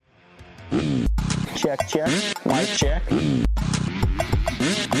Check, check. Mic check.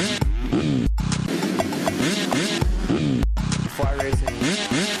 Fly racing.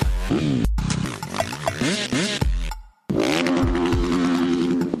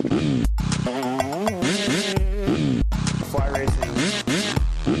 Fly racing.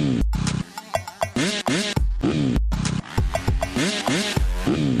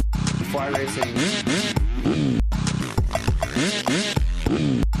 Fly racing.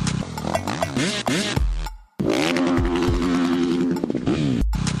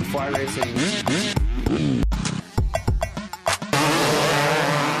 Fly racing.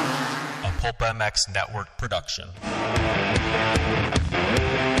 A Pulp MX Network production.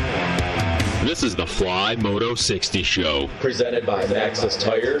 This is the Fly Moto 60 Show. Presented by Matthes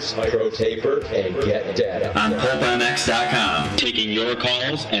Tires, Pro Taper, and Get Data. On PulpMX.com. Taking your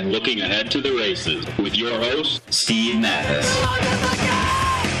calls and looking ahead to the races. With your host, Steve Matthes.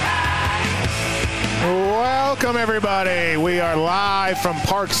 Welcome, everybody. We are live from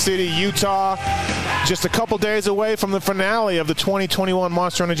Park City, Utah. Just a couple days away from the finale of the 2021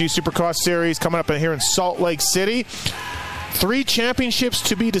 Monster Energy Supercross Series coming up here in Salt Lake City. 3 championships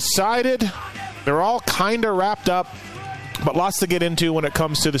to be decided. They're all kind of wrapped up, but lots to get into when it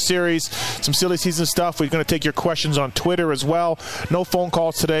comes to the series. Some silly season stuff. We're going to take your questions on Twitter as well. No phone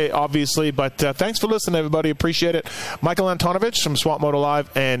calls today, obviously, but thanks for listening, everybody. Appreciate it. Michael Antonovich from Swap Moto Live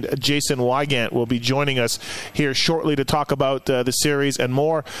and Jason Wygant will be joining us here shortly to talk about the series and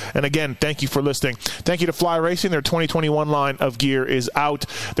more. And again, thank you for listening. Thank you to Fly Racing. Their 2021 line of gear is out.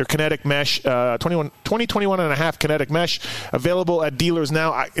 Their kinetic mesh, 2021 and a half kinetic mesh, available at dealers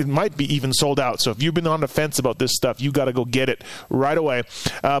now. It might be even sold out. So if you've been on the fence about this stuff, you got to go get it right away.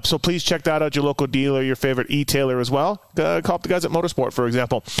 So please check that out, your local dealer, your favorite e-tailer as well. Call up the guys at Motorsport, for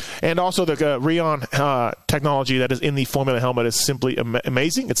example. And also the Rheon technology that is in the Formula helmet is simply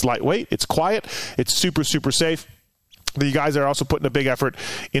amazing. It's lightweight, it's quiet, it's super, super safe. The guys are also putting a big effort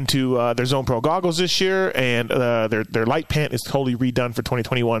into their Zone Pro goggles this year, and their light pant is totally redone for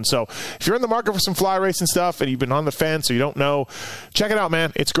 2021. So if you're in the market for some fly racing stuff and you've been on the fence or you don't know, check it out,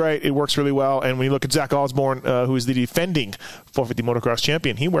 man. It's great. It works really well. And when you look at Zach Osborne, who is the defending 450 motocross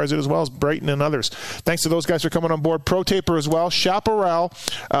champion, he wears it as well as Brayton and others. Thanks to those guys for coming on board. Pro Taper as well. Chaparral,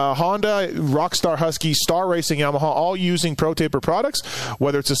 Honda, Rockstar Husky, Star Racing, Yamaha, all using Pro Taper products.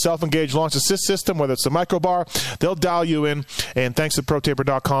 Whether it's a self-engaged launch assist system, whether it's a microbar, they'll dial you in. And thanks to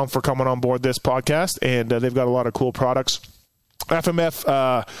ProTaper.com for coming on board this podcast. And they've got a lot of cool products.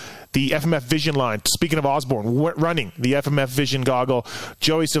 FMF, the FMF Vision line. Speaking of Osborne, running the FMF Vision goggle.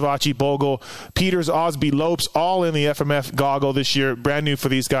 Joey Savacci, Bogle, Peters, Osby, Lopes, all in the FMF goggle this year. Brand new for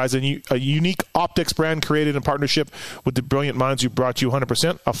these guys. A unique optics brand created in partnership with the brilliant minds who brought you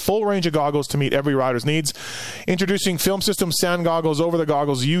 100%. A full range of goggles to meet every rider's needs. Introducing Film System Sand goggles, over the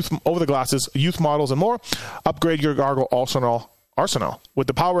goggles, over the glasses, youth models, and more. Upgrade your goggle arsenal with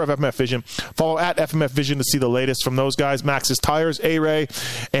the power of FMF Vision. Follow at FMF Vision to see the latest from those guys. Max's Tires, A-Ray,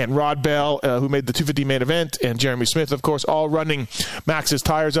 and Rod Bell, who made the 250 main event, and Jeremy Smith, of course, all running Max's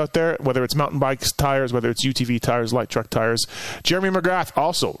Tires out there, whether it's mountain bike tires, whether it's UTV tires, light truck tires. Jeremy McGrath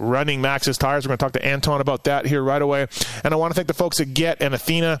also running Max's Tires. We're going to talk to Anton about that here right away. And I want to thank the folks at Get and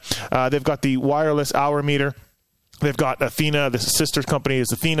Athena. They've got the wireless hour meter. They've got Athena, the sister company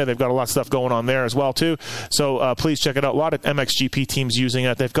is Athena. They've got a lot of stuff going on there as well, too. So please check it out. A lot of MXGP teams using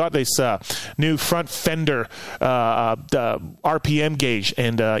it. They've got this new front fender RPM gauge,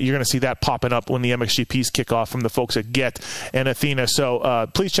 and you're going to see that popping up when the MXGPs kick off from the folks at Get and Athena. So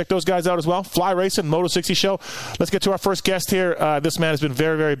please check those guys out as well. Fly Racing, Moto 60 Show. Let's get to our first guest here. This man has been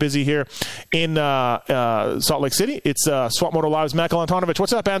very, very busy here in Salt Lake City. It's Swap Moto Live's Michael Antonovich.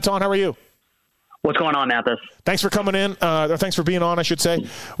 What's up, Anton? How are you? What's going on, Matthes? Thanks for coming in. Or thanks for being on, I should say.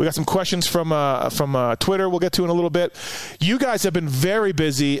 We got some questions from Twitter we'll get to in a little bit. You guys have been very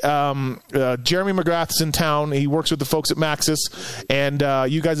busy. Jeremy McGrath's in town. He works with the folks at Maxis, and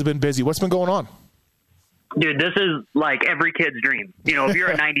you guys have been busy. What's been going on? Dude, this is like every kid's dream. You know, if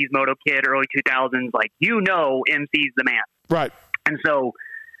you're a 90s moto kid, early 2000s, like, MC's the man. Right. And so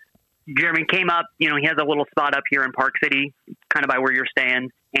Jeremy came up, he has a little spot up here in Park City, kind of by where you're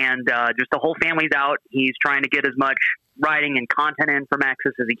staying. And just the whole family's out. He's trying to get as much riding and content in for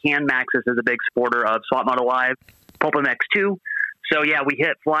Maxis as he can. Maxis is a big supporter of Swap Moto Live, Pulp MX 2. So, yeah, we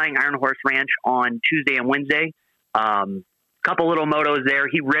hit Flying Iron Horse Ranch on Tuesday and Wednesday. Couple little motos there.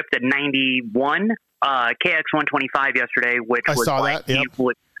 He ripped a 91 KX 125 yesterday, which was like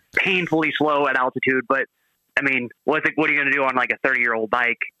painfully slow at altitude. But, I mean, what are you going to do on like a 30-year-old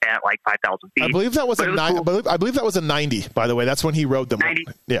bike at like 5,000 feet? I believe that was I believe that was a 90, by the way. That's when he rode them. 90?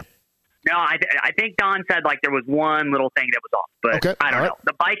 Yeah. No, I think Don said like there was one little thing that was off, but Okay. I don't All know.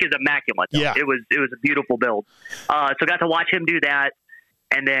 The bike is immaculate. Though. Yeah. It was a beautiful build. So got to watch him do that.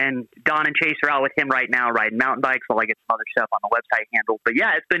 And then Don and Chase are out with him right now riding mountain bikes while I get some other stuff on the website handled. But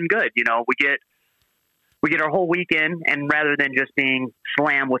yeah, it's been good. You know, we get our whole weekend, and rather than just being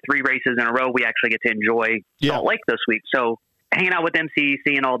slammed with 3 races in a row, we actually get to enjoy Salt Lake this week. So hanging out with MC,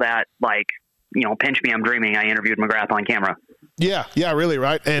 seeing all that, like, you know, pinch me, I'm dreaming. I interviewed McGrath on camera. Yeah, really,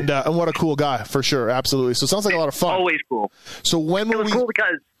 right? And what a cool guy, for sure, absolutely. So it sounds like a lot of fun. Always cool. So when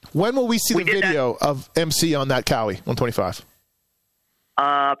will we see the video of MC on that Cowie 125?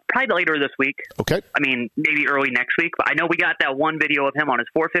 Probably later this week. Okay. I mean, maybe early next week. But I know we got that one video of him on his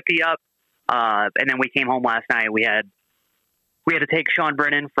 450 up, and then we came home last night. We had to take Sean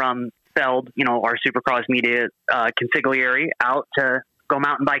Brennan from Feld, you know, our Supercross media consigliere, out to go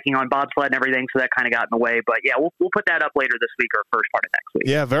mountain biking on bobsled and everything. So that kind of got in the way. But yeah, we'll put that up later this week or first part of next week.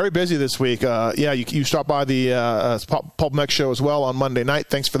 Yeah, very busy this week. You stopped by the Pulp Mech show as well on Monday night.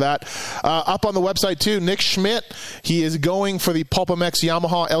 Thanks for that. Up on the website too, Nick Schmidt. He is going for the Pulpamex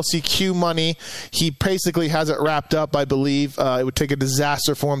Yamaha LCQ money. He basically has it wrapped up, I believe. It would take a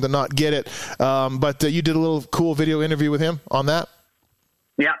disaster for him to not get it. But you did a little cool video interview with him on that.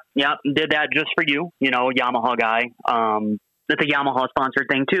 Yeah, did that just for you. You know, Yamaha guy. That's a Yamaha sponsored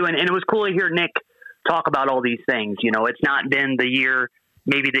thing too. And it was cool to hear Nick talk about all these things. You know, it's not been the year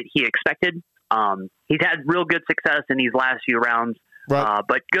maybe that he expected. He's had real good success in these last few rounds, right.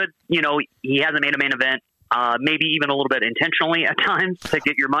 But good, you know, he hasn't made a main event, maybe even a little bit intentionally at times to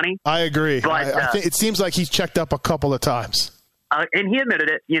get your money. I agree. But, I think it seems like he's checked up a couple of times. And he admitted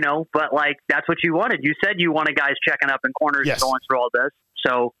it, you know, but like, that's what you wanted. You said you wanted guys checking up in corners and going through all this.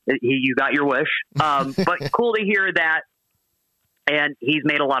 So you got your wish. But cool to hear that. And he's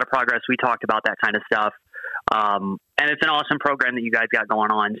made a lot of progress. We talked about that kind of stuff. And it's an awesome program that you guys got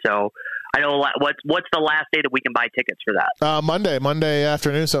going on. So I know what's the last day that we can buy tickets for that? Monday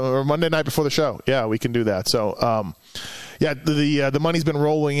afternoon, or Monday night before the show. Yeah, we can do that. So, the money's been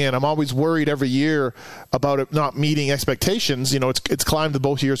rolling in. I'm always worried every year about it not meeting expectations. You know, it's climbed the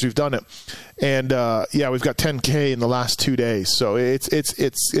both years we've done it, and we've got 10K in the last 2 days. So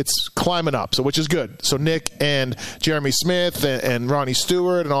it's climbing up. So which is good. So Nick and Jeremy Smith and Ronnie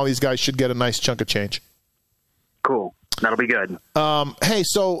Stewart and all these guys should get a nice chunk of change. Cool. That'll be good. Hey,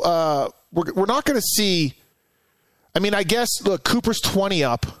 so we're not going to see. I mean, I guess look, Cooper's 20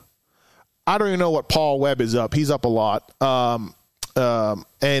 up. I don't even know what Paul Webb is up. He's up a lot.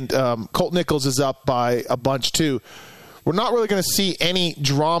 And Colt Nichols is up by a bunch too. We're not really going to see any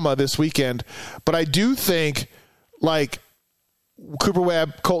drama this weekend, but I do think like Cooper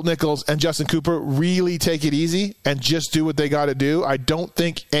Webb, Colt Nichols, and Justin Cooper really take it easy and just do what they got to do. I don't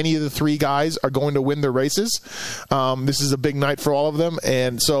think any of the 3 guys are going to win their races. This is a big night for all of them.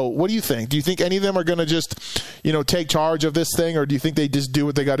 And so what do you think? Do you think any of them are going to just, take charge of this thing, or do you think they just do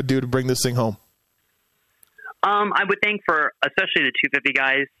what they got to do to bring this thing home? I would think for especially the 250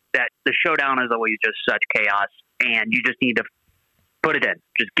 guys that the showdown is always just such chaos, and you just need to put it in.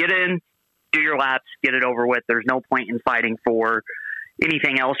 Just get in, do your laps, get it over with. There's no point in fighting for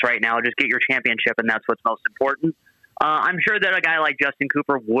anything else right now. Just get your championship, and that's what's most important. I'm sure that a guy like Justin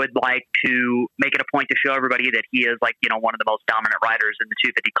Cooper would like to make it a point to show everybody that he is like, one of the most dominant riders in the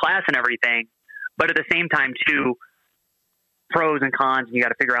 250 class and everything. But at the same time, too, pros and cons, and you got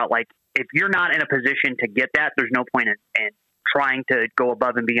to figure out, like, if you're not in a position to get that, there's no point in trying to go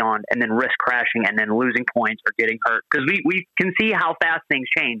above and beyond and then risk crashing and then losing points or getting hurt. Because we can see how fast things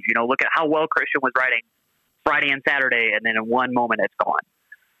change. Look at how well Christian was riding Friday and Saturday, and then in one moment it's gone.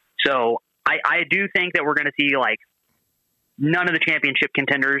 So I do think that we're going to see, like, none of the championship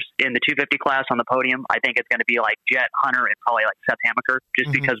contenders in the 250 class on the podium. I think it's going to be like Jet, Hunter, and probably like Seth Hamaker,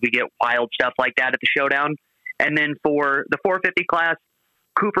 just because we get wild stuff like that at the showdown. And then for the 450 class,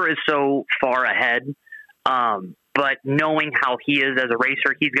 Cooper is so far ahead. But knowing how he is as a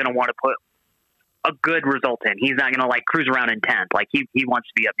racer, he's going to want to put a good result in. He's not going to like cruise around in 10th. Like he wants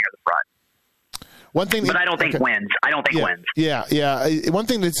to be up near the front. One thing, but I don't think wins. Wins. Yeah. One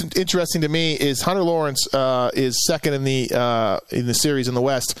thing that's interesting to me is Hunter Lawrence is second in the series in the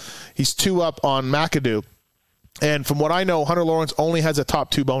West. He's 2 up on McAdoo, and from what I know, Hunter Lawrence only has a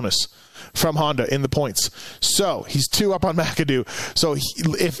top 2 bonus from Honda in the points. So he's 2 up on McAdoo. So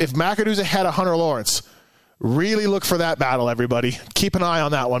if McAdoo's ahead of Hunter Lawrence, really look for that battle, everybody. Keep an eye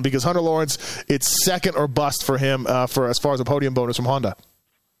on that one, because Hunter Lawrence, it's second or bust for him for as far as a podium bonus from Honda.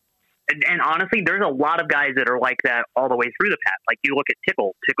 And honestly, there's a lot of guys that are like that all the way through the path. Like you look at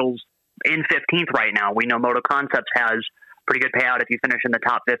Tickle. Tickle's in 15th right now. We know Moto Concepts has pretty good payout if you finish in the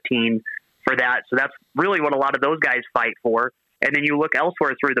top 15 for that. So that's really what a lot of those guys fight for. And then you look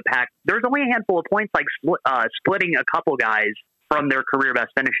elsewhere through the pack, there's only a handful of points like splitting a couple guys from their career best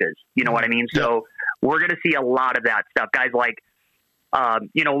finishes. You know what I mean? So we're going to see a lot of that stuff. Guys like,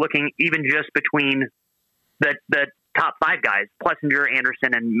 looking even just between the top 5 guys, Plessinger,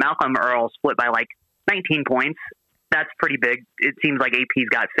 Anderson, and Malcolm are all split by like 19 points. That's pretty big. It seems like AP's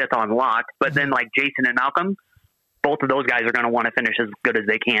got 5th on lock, but then like Jason and Malcolm, both of those guys are going to want to finish as good as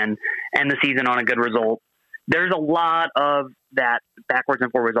they can end the season on a good result. There's a lot of that backwards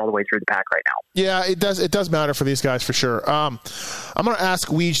and forwards all the way through the pack right now. Yeah, it does. It does matter for these guys for sure. I'm going to ask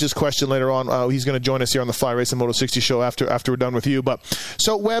Weege this question later on. He's going to join us here on the Fly Racing Moto 60 show after we're done with you. But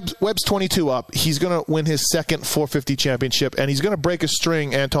so Webb's 22 up. He's going to win his second 450 championship, and he's going to break a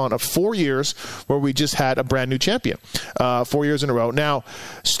string, Anton, of 4 years where we just had a brand new champion, 4 years in a row. Now,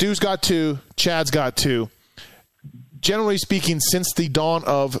 Stu's got 2, Chad's got 2. Generally speaking, since the dawn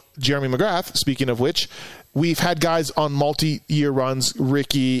of Jeremy McGrath, speaking of which, we've had guys on multi-year runs,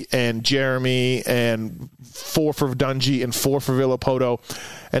 Ricky and Jeremy, and 4 for Dungey and 4 for Villapoto.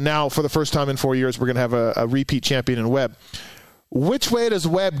 And now, for the first time in 4 years, we're going to have a repeat champion in Webb. Which way does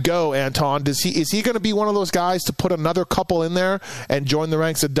Webb go, Anton? Is he going to be one of those guys to put another couple in there and join the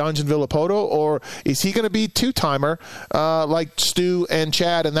ranks of Dunge and Villapoto, or is he going to be two-timer like Stu and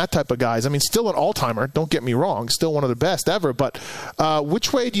Chad and that type of guys? I mean, still an all-timer, don't get me wrong, still one of the best ever, but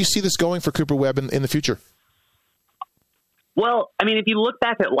which way do you see this going for Cooper Webb in the future? Well, I mean, if you look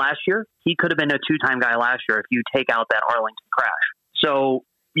back at last year, he could have been a 2-time guy last year if you take out that Arlington crash. So,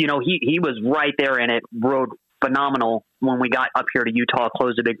 he was right there in it, rode phenomenal when we got up here to Utah,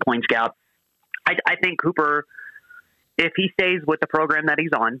 closed a big points gap. I think Cooper, if he stays with the program that he's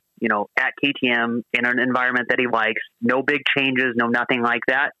on, at KTM in an environment that he likes, no big changes, no nothing like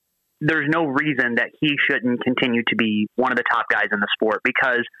that, there's no reason that he shouldn't continue to be one of the top guys in the sport,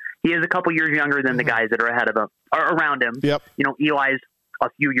 because he is a couple years younger than the guys that are ahead of him or around him. Yep. Eli's a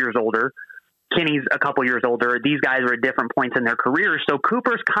few years older. Kenny's a couple years older. These guys are at different points in their careers. So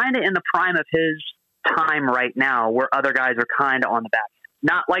Cooper's kind of in the prime of his time right now, where other guys are kind of on the back.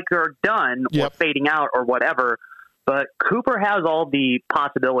 Not like they're done or fading out or whatever, but Cooper has all the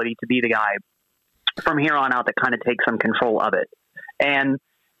possibility to be the guy from here on out that kind of takes some control of it. And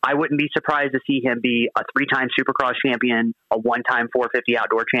I wouldn't be surprised to see him be a 3-time Supercross champion, a 1-time 450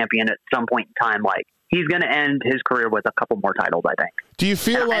 outdoor champion at some point in time. Like, he's going to end his career with a couple more titles, I think. Do you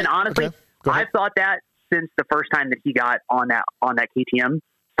feel and honestly, I've thought that since the first time that he got on that KTM.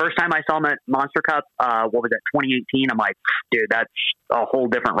 First time I saw him at Monster Cup, 2018? I'm like, dude, that's a whole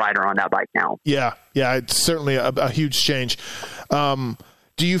different rider on that bike now. Yeah, it's certainly a huge change. Do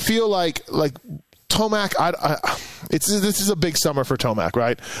you feel like Tomac? This is a big summer for Tomac,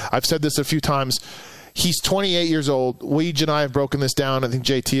 right? I've said this a few times. He's 28 years old. Weege and I have broken this down. I think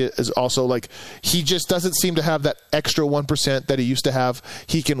JT is also like, he just doesn't seem to have that extra 1% that he used to have.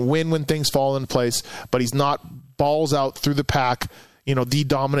 He can win when things fall in place, but he's not balls out through the pack, the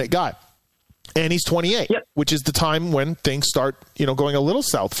dominant guy. And he's 28, which is the time when things start, going a little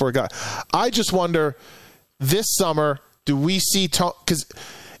south for a guy. I just wonder, this summer, do we see because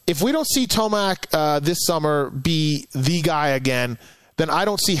if we don't see Tomac this summer be the guy again, then I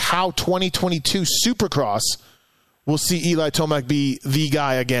don't see how 2022 Supercross will see Eli Tomac be the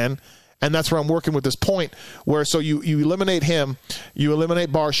guy again. And that's where I'm working with this point where, so you eliminate him, you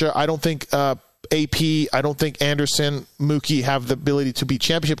eliminate Barsha. I don't think AP, I don't think Anderson, Mookie have the ability to be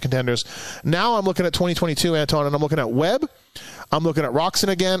championship contenders. Now I'm looking at 2022, Anton, and I'm looking at Webb. I'm looking at Roxon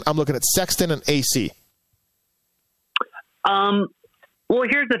again. I'm looking at Sexton and AC. Well,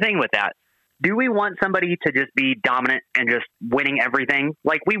 here's the thing with that. Do we want somebody to just be dominant and just winning everything?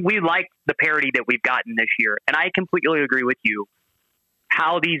 Like, we like the parity that we've gotten this year. And I completely agree with you.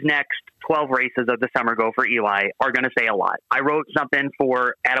 How these next 12 races of the summer go for Eli are going to say a lot. I wrote something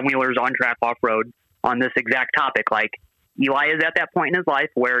for Adam Wheeler's On Track Off Road on this exact topic. Like, Eli is at that point in his life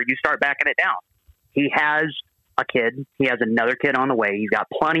where you start backing it down. He has a kid. He has another kid on the way. He's got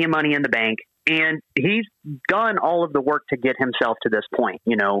plenty of money in the bank. And he's done all of the work to get himself to this point.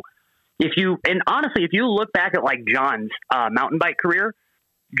 Honestly, if you look back at like John's mountain bike career,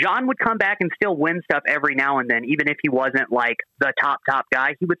 John would come back and still win stuff every now and then. Even if he wasn't like the top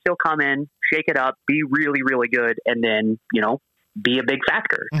guy, he would still come in, shake it up, be really, really good, and then, be a big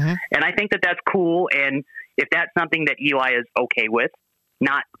factor. Mm-hmm. And I think that that's cool. And if that's something that Eli is okay with,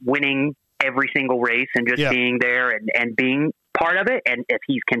 not winning every single race and just being there and being part of it, and if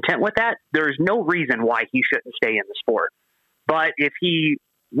he's content with that, there's no reason why he shouldn't stay in the sport. But if he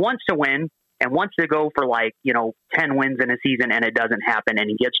wants to win and wants to go for 10 wins in a season and it doesn't happen and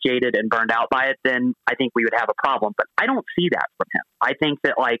he gets jaded and burned out by it, then I think we would have a problem. But I don't see that from him. I think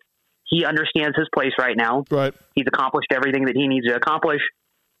that he understands his place right now. Right. He's accomplished everything that he needs to accomplish.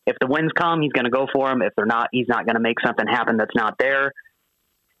 If the wins come, he's going to go for them. If they're not, he's not going to make something happen that's not there.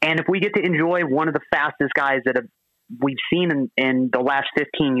 And if we get to enjoy one of the fastest guys that we've seen in the last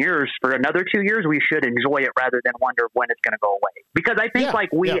 15 years for another 2 years, we should enjoy it rather than wonder when it's going to go away. Because I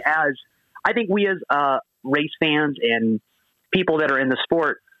think we as race fans and people that are in the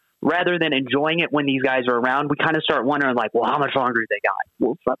sport, rather than enjoying it when these guys are around, we kind of start wondering like, well, how much longer do they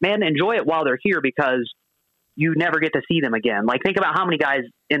got? Well, man, enjoy it while they're here because you never get to see them again. Like think about how many guys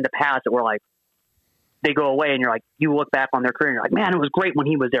in the past that were like, they go away and you're like, you look back on their career and you're like, man, it was great when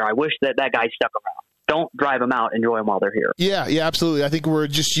he was there. I wish that guy stuck around. Don't drive them out. Enjoy them while they're here. Yeah, absolutely. I think we're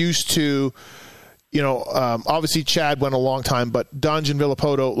just used to, obviously Chad went a long time, but Dunge and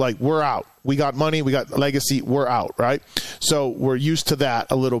Villapoto, like we're out. We got money, we got legacy, we're out, right? So we're used to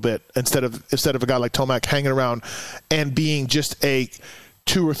that a little bit instead of a guy like Tomac hanging around and being just a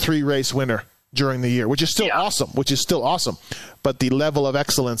 2 or 3 race winner during the year, which is still awesome. But the level of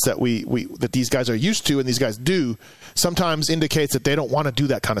excellence that that these guys are used to and these guys do sometimes indicates that they don't want to do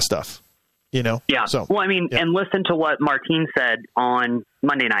that kind of stuff. Yeah. So, well, I mean, and listen to what Martine said on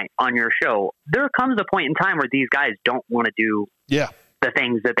Monday night on your show. There comes a point in time where these guys don't want to do the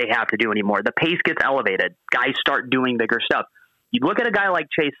things that they have to do anymore. The pace gets elevated. Guys start doing bigger stuff. You look at a guy like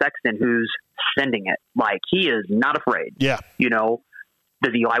Chase Sexton who's sending it. Like, he is not afraid. Yeah.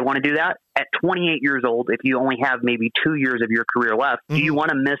 Does Eli want to do that? At 28 years old, if you only have maybe 2 years of your career left, do you want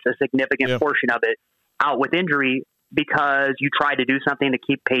to miss a significant portion of it out with injury because you try to do something to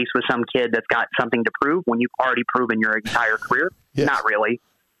keep pace with some kid that's got something to prove when you've already proven your entire career? Yes. Not really.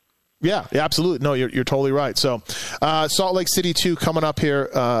 Yeah, absolutely. No, you're totally right. So, Salt Lake City 2 coming up here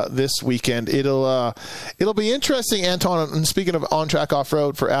this weekend. It'll be interesting, Anton. And speaking of on track off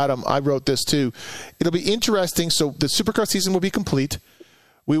road for Adam, I wrote this too. It'll be interesting. So the Supercar season will be complete.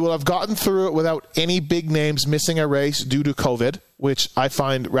 We will have gotten through it without any big names missing a race due to COVID, which I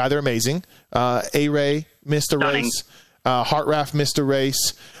find rather amazing. A-Ray missed a race. Hartraff missed a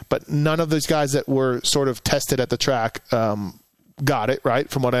race. But none of those guys that were sort of tested at the track got it, right,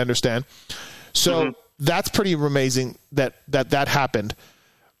 from what I understand. So that's pretty amazing that happened.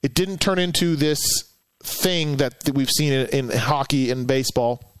 It didn't turn into this thing that we've seen in hockey and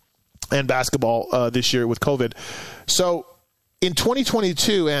baseball and basketball this year with COVID. So in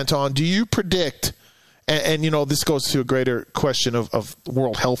 2022, Anton, do you predict, and this goes to a greater question of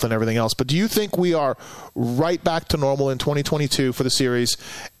world health and everything else, but do you think we are right back to normal in 2022 for the series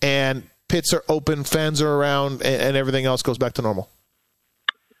and pits are open, fans are around, and everything else goes back to normal?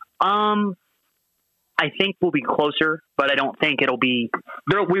 I think we'll be closer, but I don't think it'll be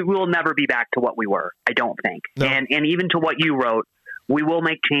 – we will never be back to what we were, I don't think. No. And even to what you wrote, we will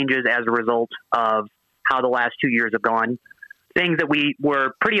make changes as a result of how the last 2 years have gone. Things that we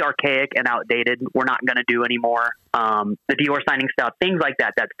were pretty archaic and outdated, we're not going to do anymore. The Dior signing stuff, things like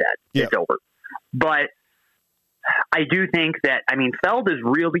that, that's dead. Yeah. It's over. But I do think that, Feld is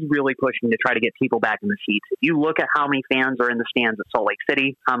really, really pushing to try to get people back in the seats. If you look at how many fans are in the stands at Salt Lake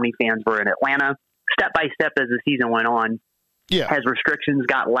City, how many fans were in Atlanta, step by step as the season went on, as restrictions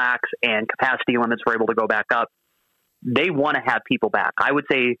got lax and capacity limits were able to go back up, they want to have people back. I would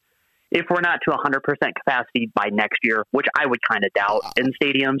say if we're not to 100% capacity by next year, which I would kind of doubt in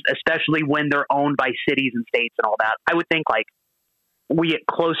stadiums, especially when they're owned by cities and states and all that, I would think like we get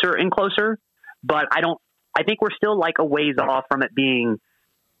closer and closer, but I think we're still like a ways off from it being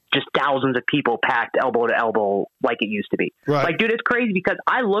just thousands of people packed elbow to elbow like it used to be. Right. Like, dude, it's crazy because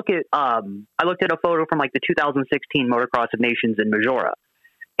I looked at a photo from like the 2016 Motocross of Nations in Majora,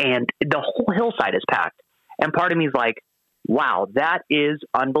 and the whole hillside is packed. And part of me is like, wow, that is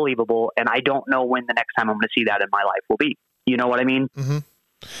unbelievable. And I don't know when the next time I'm going to see that in my life will be. You know what I mean? Mm-hmm.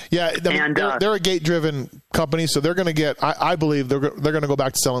 Yeah, they're a gate-driven company, so they're going to get. I believe they're going to go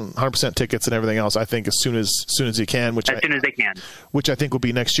back to selling 100% tickets and everything else. I think as soon as you can, as soon as they can, which I think will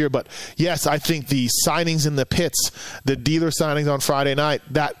be next year. But yes, I think the signings in the pits, the dealer signings on Friday night,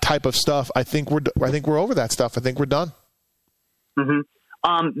 that type of stuff. I think we're over that stuff. I think we're done.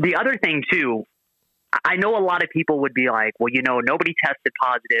 Mm-hmm. The other thing too, I know a lot of people would be like, well, nobody tested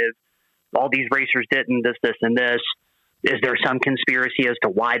positive. All these racers didn't. This, and this. Is there some conspiracy as to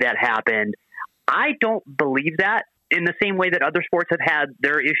why that happened? I don't believe that in the same way that other sports have had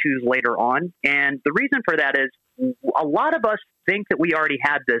their issues later on. And the reason for that is a lot of us think that we already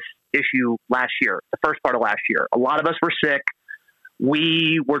had this issue last year, the first part of last year. A lot of us were sick.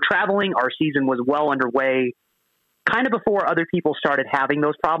 We were traveling. Our season was well underway kind of before other people started having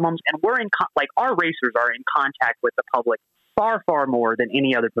those problems. And we're our racers are in contact with the public far, far more than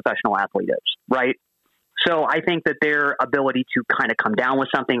any other professional athlete is, right? So I think that their ability to kind of come down with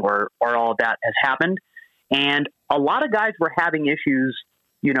something or all of that has happened. And a lot of guys were having issues,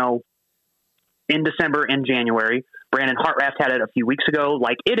 in December and January. Brandon Hartraft had it a few weeks ago.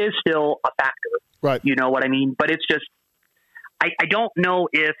 Like, it is still a factor. Right. You know what I mean? But it's just, I don't know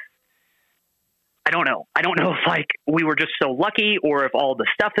if like we were just so lucky or if all the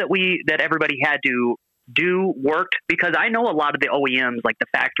stuff that everybody had to do worked, because I know a lot of the OEMs, like the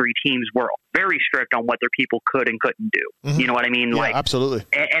factory teams, were very strict on what their people could and couldn't do. Mm-hmm. You know what I mean? Yeah, absolutely.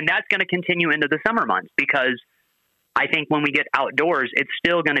 And that's going to continue into the summer months, because I think when we get outdoors, it's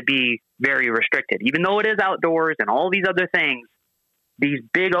still going to be very restricted, even though it is outdoors and all these other things. These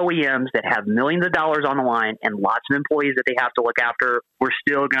big OEMs that have millions of dollars on the line and lots of employees that they have to look after, we're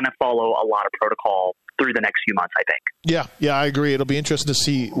still going to follow a lot of protocol through the next few months, I think. Yeah, I agree. It'll be interesting to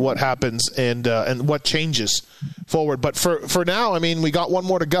see what happens and what changes forward. But for now, I mean, we got one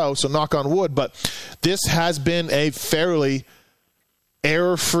more to go, so knock on wood. But this has been a fairly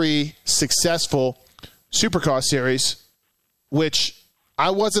error-free, successful Supercross series, which I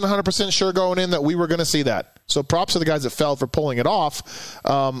wasn't 100% sure going in that we were going to see that. So props to the guys that fell for pulling it off.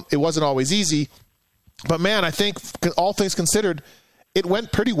 It wasn't always easy. But, man, I think all things considered, it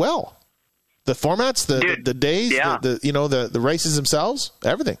went pretty well. The formats, the days, yeah. the races themselves,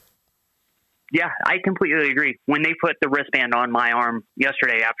 everything. Yeah, I completely agree. When they put the wristband on my arm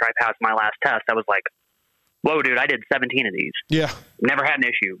yesterday after I passed my last test, I was like, whoa, dude, I did 17 of these. Yeah. Never had an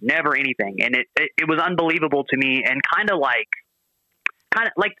issue. Never anything. And it was unbelievable to me, and kind of like,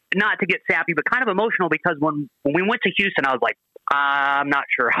 not to get sappy, but kind of emotional, because when we went to Houston, I was like, I'm not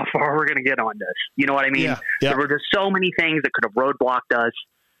sure how far we're going to get on this. You know what I mean? Yeah. There were just so many things that could have roadblocked us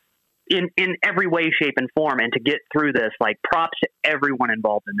in every way, shape, and form. And to get through this, like, props to everyone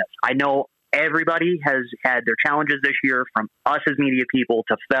involved in this. I know everybody has had their challenges this year, from us as media people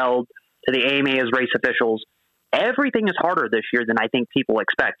to Feld to the AMA as race officials. Everything is harder this year than I think people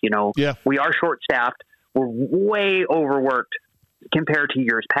expect. Yeah. We are short-staffed. We're way overworked compared to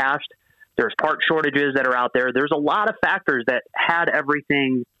years past. There's part shortages that are out there. There's a lot of factors that had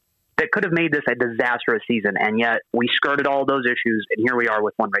everything that could have made this a disastrous season, and yet we skirted all those issues, and here we are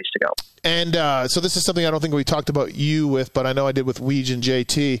with one race to go. And so this is something I don't think we talked about you with, but I know I did with Weege and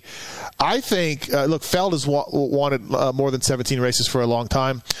JT. I think, look, Feld has wanted more than 17 races for a long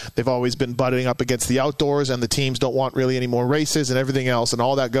time. They've always been butting up against the outdoors, and the teams don't want really any more races and everything else, and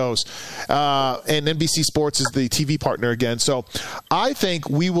all that goes. And NBC Sports is the TV partner again. So I think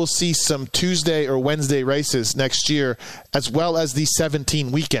we will see some Tuesday or Wednesday races next year, as well as the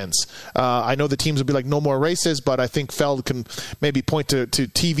 17 weekends. I know the teams will be like, no more races, but I think Feld can maybe point to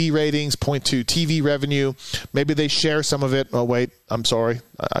TV ratings, point to TV revenue. Maybe they share some of it. Oh, wait, I'm sorry.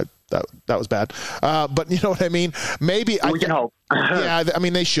 That was bad. But you know what I mean? Maybe we can hope. Yeah, I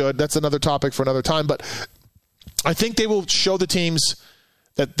mean, they should. That's another topic for another time. But I think they will show the teams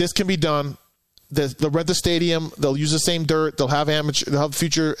that this can be done. They'll rent the stadium. They'll use the same dirt. They'll have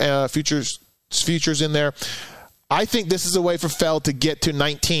futures in there. I think this is a way for Feld to get to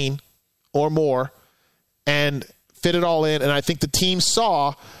 19 or more and fit it all in. And I think the team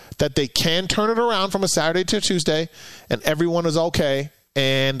saw that they can turn it around from a Saturday to a Tuesday, and everyone is okay.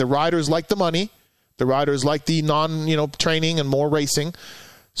 And the riders like the money. The riders like the training and more racing.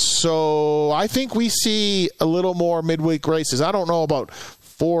 So I think we see a little more midweek races. I don't know about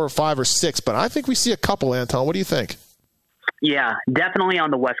 4 or 5 or 6, but I think we see a couple, Anton. What do you think? Yeah, definitely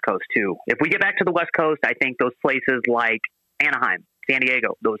on the West Coast, too. If we get back to the West Coast, I think those places like Anaheim, San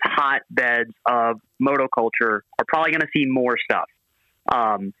Diego, those hotbeds of moto culture are probably going to see more stuff.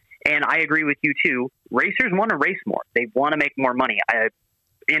 And I agree with you, too. Racers want to race more. They want to make more money.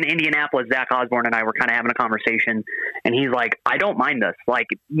 In Indianapolis, Zach Osborne and I were kind of having a conversation, and he's like, I don't mind this. Like,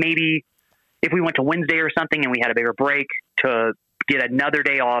 maybe if we went to Wednesday or something and we had a bigger break to get another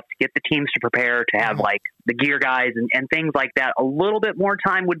day off, to get the teams to prepare, to have like the gear guys and things like that, a little bit more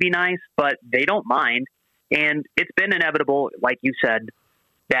time would be nice, but they don't mind. And it's been inevitable, like you said,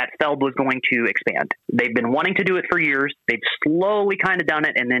 that Feld was going to expand. They've been wanting to do it for years. They've slowly kind of done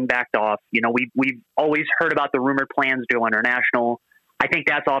it and then backed off. We've always heard about the rumored plans to go international. I think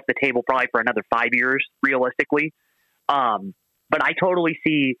that's off the table probably for another 5 years, realistically. But I totally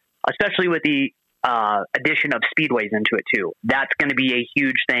see, especially with the addition of speedways into it too, that's going to be a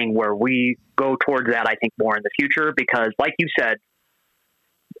huge thing where we go towards that, I think, more in the future, because like you said,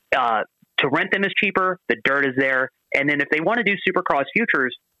 to rent them is cheaper. The dirt is there. And then if they want to do Supercross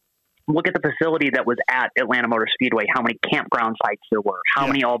Futures, look at the facility that was at Atlanta Motor Speedway, how many campground sites there were, how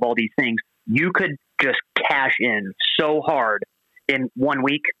many of all these things. You could just cash in so hard in 1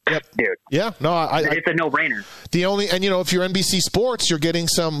 week, Yep. dude. Yeah, no, It's a no-brainer. The only, and if you're NBC Sports, you're getting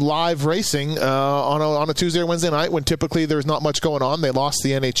some live racing on a Tuesday or Wednesday night when typically there's not much going on. They lost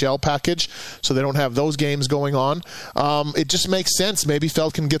the NHL package, so they don't have those games going on. It just makes sense. Maybe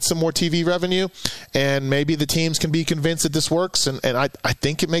Feld can get some more TV revenue, and maybe the teams can be convinced that this works. And I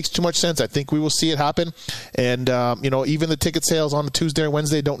think it makes too much sense. I think we will see it happen. And even the ticket sales on a Tuesday or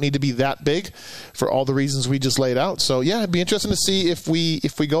Wednesday don't need to be that big for all the reasons we just laid out. So yeah, it'd be interesting to see if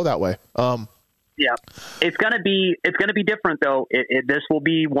we go that way. Yeah, it's gonna be different though. This will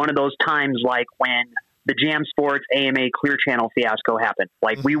be one of those times like when the Jam Sports AMA Clear Channel fiasco happened.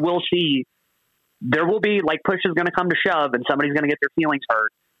 Like we will see, there will be like push is going to come to shove, and somebody's going to get their feelings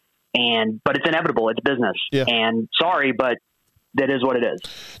hurt. But it's inevitable. It's business. Yeah. And sorry, but that is what it is.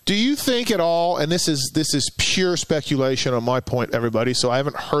 Do you think at all? And this is pure speculation on my point, everybody. So I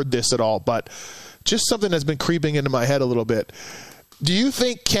haven't heard this at all, but just something that's been creeping into my head a little bit. Do you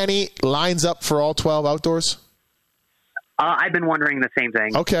think Kenny lines up for all 12 outdoors? I've been wondering the same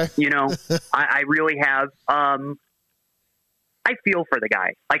thing. Okay. I really have. I feel for the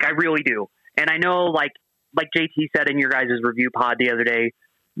guy. Like, I really do. And I know, like JT said in your guys' review pod the other day,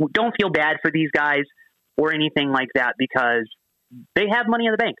 don't feel bad for these guys or anything like that because they have money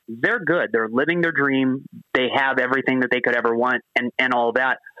in the bank. They're good. They're living their dream. They have everything that they could ever want and all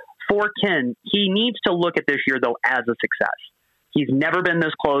that. For Ken, he needs to look at this year, though, as a success. He's never been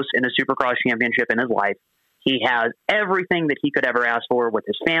this close in a Supercross championship in his life. He has everything that he could ever ask for with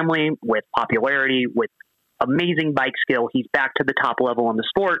his family, with popularity, with amazing bike skill. He's back to the top level in the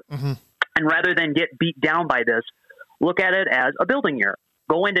sport. Mm-hmm. And rather than get beat down by this, look at it as a building year.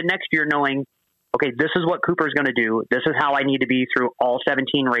 Go into next year knowing, okay, this is what Cooper's going to do. This is how I need to be through all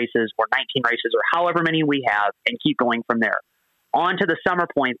 17 races or 19 races or however many we have, and keep going from there. On to the summer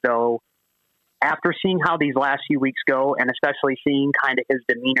point, though, after seeing how these last few weeks go, and especially seeing kind of his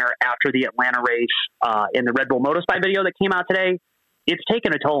demeanor after the Atlanta race in the Red Bull Motorspy video that came out today, it's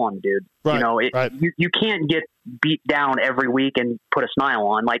taken a toll on the dude. Right, right. You can't get beat down every week and put a smile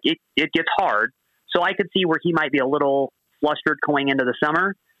on. Like, it gets hard. So I could see where he might be a little flustered going into the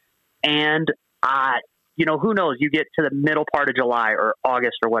summer. And, who knows? You get to the middle part of July or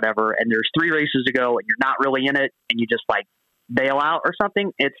August or whatever, and there's 3 races to go, and you're not really in it, and you just, bail out or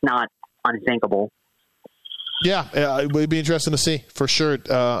something. It's not unthinkable. Yeah, it would be interesting to see for sure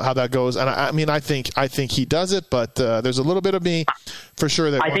how that goes. And I think he does it, but there's a little bit of me for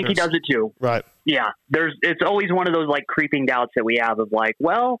sure that I think he does it too. Right. Yeah. It's always one of those creeping doubts that we have of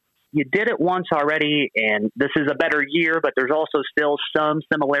you did it once already, and this is a better year, but there's also still some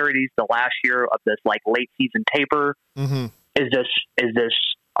similarities to last year of this late season taper. Mm-hmm. Is this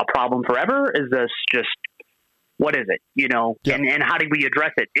a problem forever? Is this just, what is it? Yeah. And how do we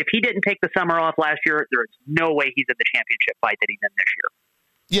address it? If he didn't take the summer off last year, there's no way he's in the championship fight that he's in this year.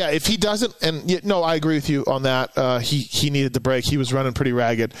 Yeah, if he doesn't, I agree with you on that. He needed the break. He was running pretty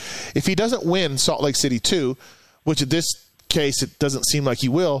ragged. If he doesn't win Salt Lake City 2, which in this case it doesn't seem like he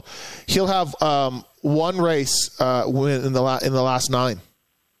will, he'll have one race win in the last 9.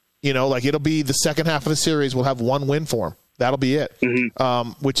 It'll be the second half of the series. We'll have one win for him. That'll be it.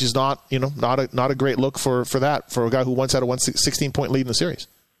 Mm-hmm. Which is not a great look for a guy who once had a 16-point lead in the series.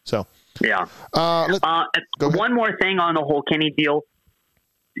 So yeah. One more thing on the whole Kenny deal.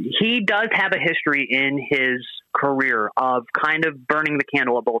 He does have a history in his career of kind of burning the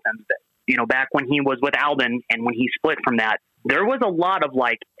candle at both ends of it. Back when he was with Albin and when he split from that, there was a lot of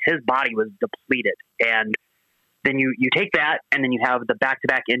his body was depleted. And then you take that and then you have the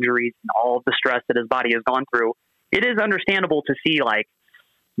back-to-back injuries and all of the stress that his body has gone through. It is understandable to see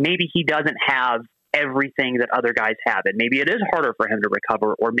maybe he doesn't have everything that other guys have. And maybe it is harder for him to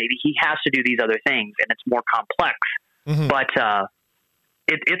recover, or maybe he has to do these other things and it's more complex. Mm-hmm. But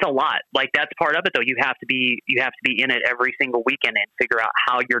it's a lot. That's part of it, though. You have to be in it every single weekend and figure out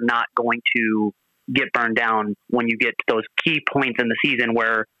how you're not going to get burned down when you get to those key points in the season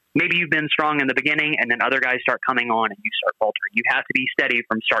where maybe you've been strong in the beginning and then other guys start coming on and you start faltering. You have to be steady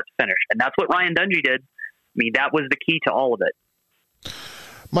from start to finish. And that's what Ryan Dungey did. That was the key to all of it.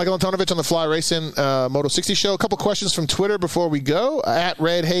 Michael Antonovich on the Fly Racing Moto 60 show. A couple questions from Twitter before we go. At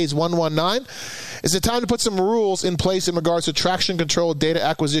RedHaze119. Is it time to put some rules in place in regards to traction control, data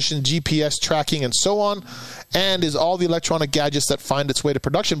acquisition, GPS tracking, and so on? And is all the electronic gadgets that find its way to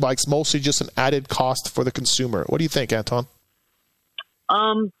production bikes mostly just an added cost for the consumer? What do you think, Anton?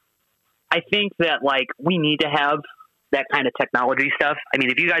 I think that we need to have that kind of technology stuff.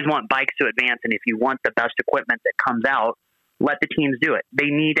 If you guys want bikes to advance and if you want the best equipment that comes out, let the teams do it. They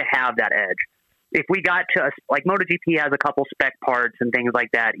need to have that edge. If we got to MotoGP has a couple spec parts and things like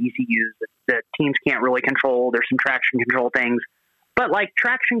that, ECUs that teams can't really control. There's some traction control things. But like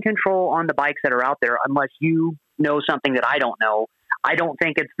traction control on the bikes that are out there, unless you know something that I don't know, I don't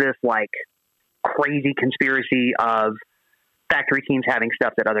think it's this like crazy conspiracy of factory teams having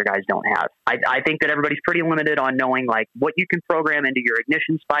stuff that other guys don't have. I think that everybody's pretty limited on knowing like what you can program into your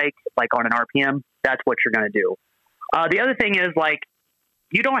ignition spike, like on an RPM. That's what you're going to do. The other thing is like,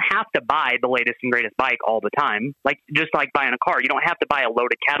 you don't have to buy the latest and greatest bike all the time. Like just like buying a car, you don't have to buy a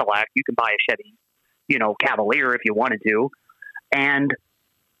loaded Cadillac. You can buy a Chevy, Cavalier if you wanted to. And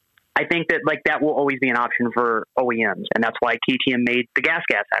I think that like that will always be an option for OEMs. And that's why KTM made the Gas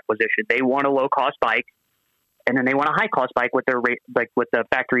acquisition. They want a low cost bike, and then they want a high cost bike with their with the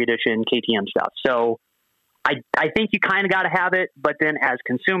factory edition KTM stuff. So I think you kind of got to have it, but then as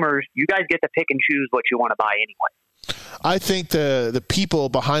consumers, you guys get to pick and choose what you want to buy anyway. I think the people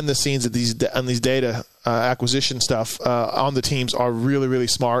behind the scenes of these data acquisition stuff on the teams are really, really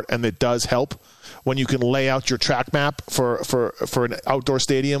smart, and it does help when you can lay out your track map for an outdoor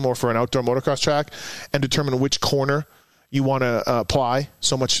stadium or for an outdoor motocross track and determine which corner you want to apply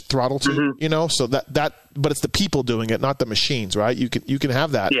so much throttle to, so that, but it's the people doing it, not the machines, right? You can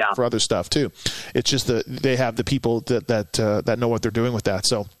have that for other stuff too. It's just they have the people that know what they're doing with that.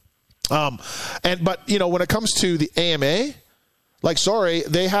 So, but when it comes to the AMA, like, sorry,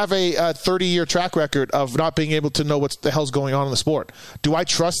 they have a 30-year track record of not being able to know what the hell's going on in the sport. Do I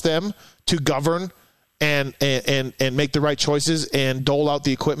trust them to govern and make the right choices and dole out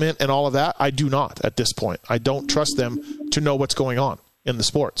the equipment and all of that? I do not at this point. I don't trust them to know what's going on in the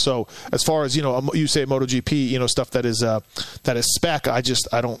sport. So as far as, you say MotoGP, stuff that is spec,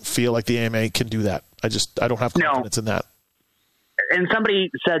 I don't feel like the AMA can do that. I don't have confidence in that. And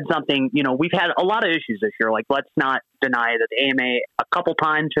somebody said something, we've had a lot of issues this year. Like, let's not deny that the AMA a couple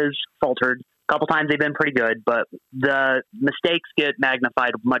times has faltered. A couple times they've been pretty good, but the mistakes get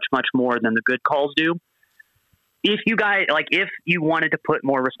magnified much, much more than the good calls do. If you guys, if you wanted to put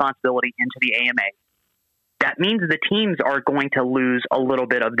more responsibility into the AMA, that means the teams are going to lose a little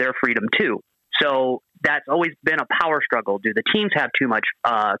bit of their freedom too. So that's always been a power struggle. Do the teams have too much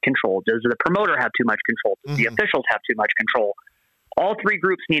control? Does the promoter have too much control? Does the officials have too much control? All three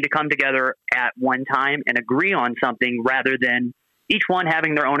groups need to come together at one time and agree on something rather than each one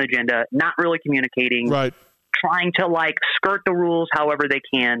having their own agenda, not really communicating, right, trying to skirt the rules however they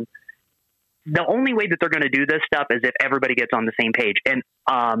can. The only way that they're going to do this stuff is if everybody gets on the same page. And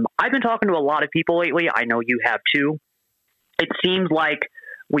I've been talking to a lot of people lately. I know you have too. It seems like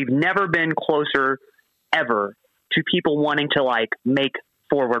we've never been closer ever to people wanting to make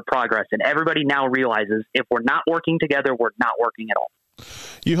forward progress. And everybody now realizes if we're not working together, we're not working at all.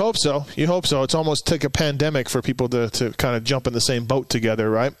 You hope so. It's almost like a pandemic for people to kind of jump in the same boat together,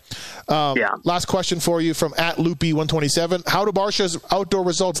 right? Last question for you from @Loopy127. How do Barsha's outdoor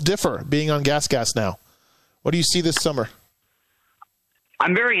results differ being on Gas now? What do you see this summer?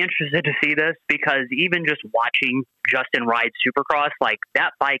 I'm very interested to see this because even just watching Justin ride Supercross,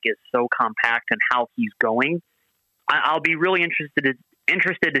 that bike is so compact and how he's going. I'll be really interested to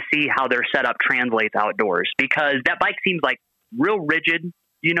see how their setup translates outdoors because that bike seems real rigid,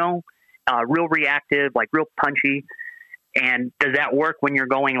 real reactive, real punchy. And does that work when you're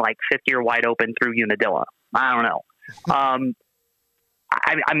going 50 or wide open through Unadilla? I don't know. I'm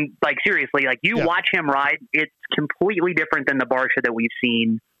seriously, watch him ride. It's completely different than the Barsha that we've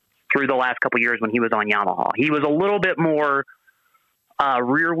seen through the last couple of years when he was on Yamaha. He was a little bit more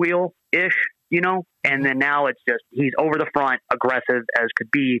rear wheel ish, and then now it's just, he's over the front, aggressive as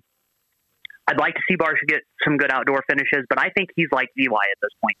could be. I'd like to see Barsha get some good outdoor finishes, but I think he's like Eli at this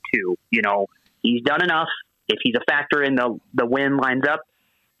point too. He's done enough. If he's a factor in the win lines up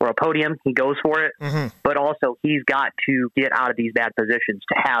or a podium, he goes for it. Mm-hmm. But also he's got to get out of these bad positions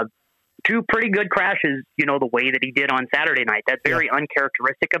to have two pretty good crashes, the way that he did on Saturday night. That's very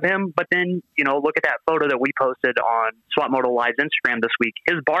uncharacteristic of him. But then, look at that photo that we posted on Swap Moto Live's Instagram this week.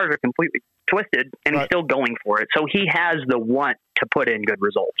 His bars are completely twisted and he's still going for it. So he has the want to put in good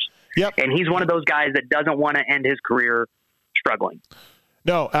results. Yep. And he's one of those guys that doesn't want to end his career struggling.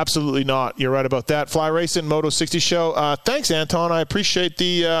 No, absolutely not. You're right about that. Fly Racing Moto 60 show. Thanks, Anton. I appreciate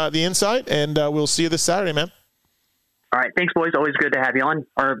the insight, and we'll see you this Saturday, man. All right. Thanks, boys. Always good to have you on.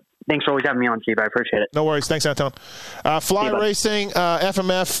 Thanks for always having me on, Steve. I appreciate it. No worries. Thanks, Anton. Fly Racing,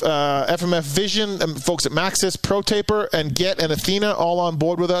 FMF Vision, folks at Matthes, Pro Taper, and Get and Athena all on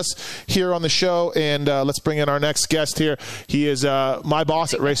board with us here on the show. And let's bring in our next guest here. He is my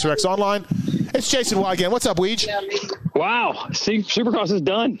boss at RacerX Online. It's Jason Wygant. What's up, Weege? Wow. Supercross is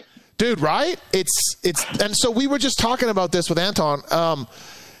done. Dude, right? It's and so we were just talking about this with Anton.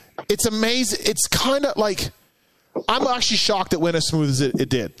 It's amazing. It's kind of like I'm actually shocked it went as smooth as it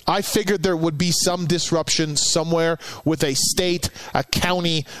did. I figured there would be some disruption somewhere with a state, a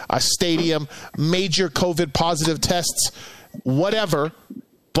county, a stadium, major COVID positive tests, whatever.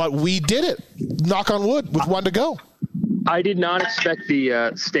 But we did it. Knock on wood with one to go. I did not expect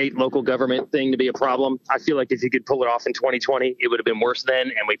the state local government thing to be a problem. I feel like if you could pull it off in 2020, it would have been worse then,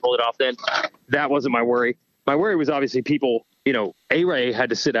 and we pulled it off then. That wasn't my worry. My worry was obviously people, A-Ray had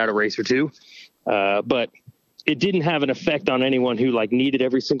to sit out a race or two, but it didn't have an effect on anyone who needed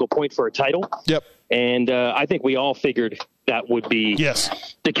every single point for a title. Yep. And I think we all figured that would be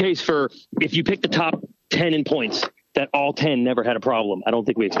the case for if you pick the top 10 in points, that all 10 never had a problem. I don't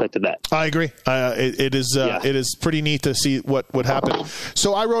think we expected that. I agree. It is pretty neat to see what would happen.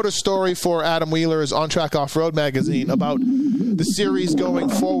 So I wrote a story for Adam Wheeler's On Track Off Road magazine about the series going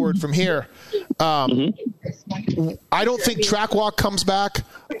forward from here. I don't think track walk comes back.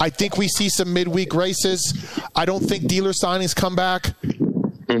 I think we see some midweek races. I don't think dealer signings come back.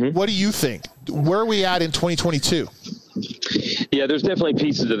 What do you think? Where are we at in 2022? Yeah, there's definitely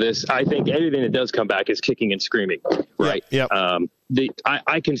pieces of this. I think anything that does come back is kicking and screaming, right? Yep.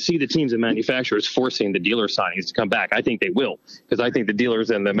 I can see the teams and manufacturers forcing the dealer signings to come back. I think they will, because I think the dealers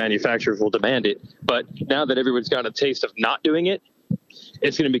and the manufacturers will demand it. But now that everyone's got a taste of not doing it,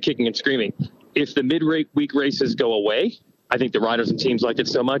 it's going to be kicking and screaming. If the mid-week races go away, I think the riders and teams liked it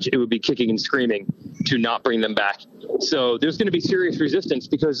so much, it would be kicking and screaming to not bring them back. So there's going to be serious resistance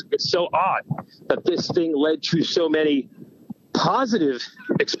because it's so odd that this thing led to so many positive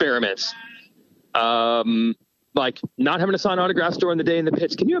experiments. Like not having to sign autographs during the day in the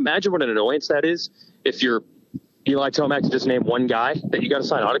pits. Can you imagine what an annoyance that is if you're Eli Tomac to just name one guy that you got to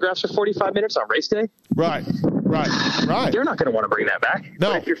sign autographs for 45 minutes on race day? Right. They're not going to want to bring that back.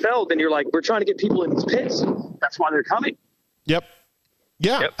 No. But if you're Feld, then you're like, we're trying to get people in these pits. That's why they're coming. Yep.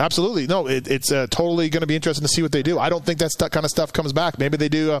 Absolutely. No, it's totally going to be interesting to see what they do. I don't think that kind of stuff comes back. Maybe they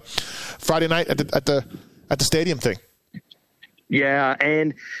do Friday night at the stadium thing. Yeah,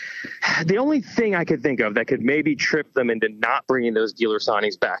 and the only thing I could think of that could maybe trip them into not bringing those dealer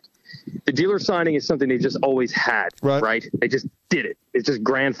signings back. The dealer signing is something they just always had, right? They just did it. It's just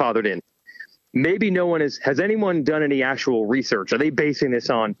grandfathered in. Maybe no one has anyone done any actual research? Are they basing this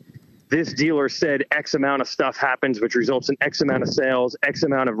on this dealer said X amount of stuff happens, which results in X amount of sales, X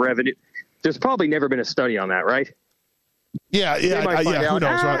amount of revenue? There's probably never been a study on that, right? Yeah. Who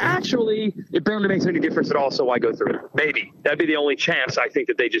knows? Right? Actually, it barely makes any difference at all, so why go through it? Maybe. That'd be the only chance, I think,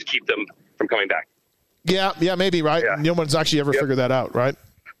 that they just keep them from coming back. Yeah, maybe, right? Yeah. No one's actually ever figured that out, right?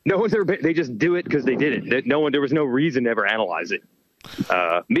 No one's ever. They just do it because they did it. There was no reason to ever analyze it.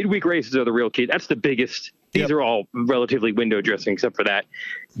 Midweek races are the real key. That's the biggest. These are all relatively window dressing, except for that.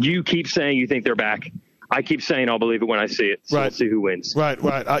 You keep saying you think they're back. I keep saying I'll believe it when I see it. So we'll see who wins. Right.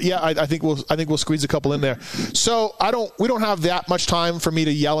 I think we'll squeeze a couple in there. So we don't have that much time for me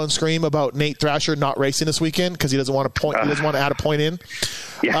to yell and scream about Nate Thrasher not racing this weekend because he doesn't want to he doesn't want to add a point in.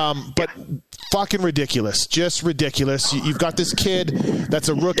 But fucking ridiculous, just ridiculous. You've got this kid that's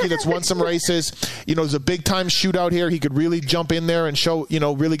a rookie that's won some races. There's a big time shootout here. He could really jump in there and show,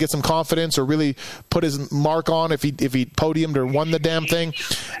 really get some confidence or really put his mark on if he podiumed or won the damn thing.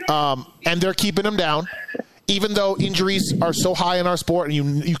 And they're keeping him down, even though injuries are so high in our sport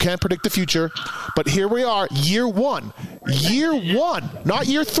and you can't predict the future. But here we are, year one, not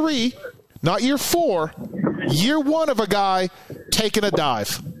year 3, not year 4, year 1 of a guy taking a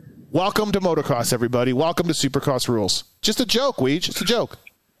dive. Welcome to motocross, everybody. Welcome to Supercross Rules. Just a joke, Weege. Just a joke.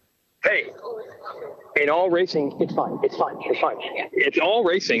 Hey, in all racing, it's fine. It's all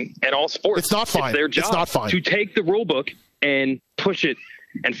racing and all sports. It's not fine. It's their job it's not fine. To take the rule book and push it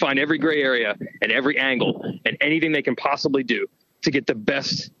and find every gray area and every angle and anything they can possibly do to get the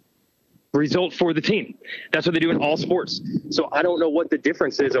best result for the team. That's what they do in all sports. So I don't know what the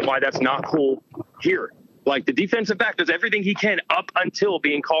difference is and why that's not cool here. Like the defensive back does everything he can up until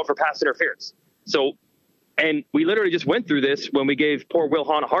being called for pass interference. So, and we literally just went through this when we gave poor Will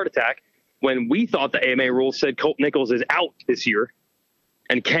Hahn a heart attack when we thought the AMA rule said Colt Nichols is out this year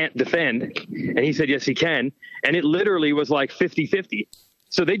and can't defend. And he said, yes, he can. And it literally was like 50-50.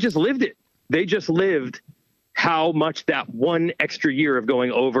 So they just lived it. They just lived how much that one extra year of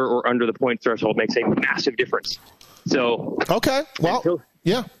going over or under the point threshold makes a massive difference. So, okay. Well,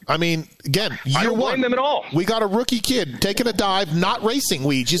 yeah. I mean, again, I don't blame them at all. We got a rookie kid taking a dive, not racing.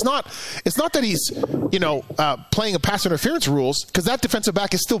 Weege. It's not that he's, playing a pass interference rules, because that defensive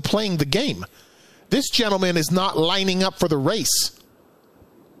back is still playing the game. This gentleman is not lining up for the race.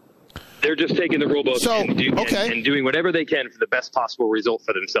 They're just taking the rule book and doing whatever they can for the best possible result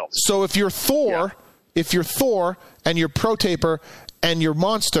for themselves. So if you're Thor, and you're Pro Taper and you're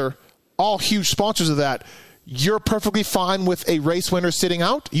Monster, all huge sponsors of that, you're perfectly fine with a race winner sitting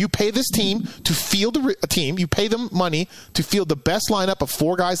out. You pay this team to field a team. You pay them money to field the best lineup of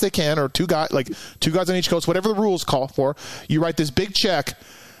 4 guys they can, or 2 guys, like 2 guys on each coast, whatever the rules call for. You write this big check,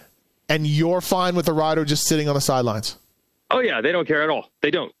 and you're fine with the rider just sitting on the sidelines. Oh, yeah, they don't care at all.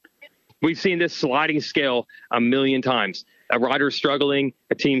 They don't. We've seen this sliding scale a million times. A rider's struggling,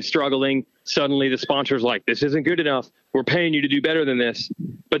 a team's struggling. Suddenly the sponsor's like, this isn't good enough. We're paying you to do better than this.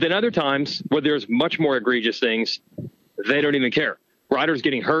 But then other times where there's much more egregious things, they don't even care. Riders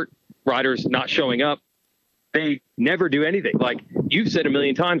getting hurt, riders not showing up. They never do anything. Like you've said a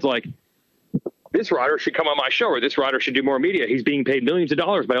million times, like this rider should come on my show or this rider should do more media. He's being paid millions of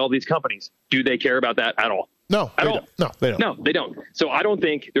dollars by all these companies. Do they care about that at all? No, at all. No, they don't. No, they don't. So I don't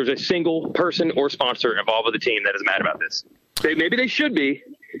think there's a single person or sponsor involved with the team that is mad about this. Maybe they should be.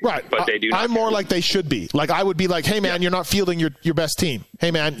 Right. But they do not. I'm more like they should be. Like I would be like, hey, man, you're not fielding your best team.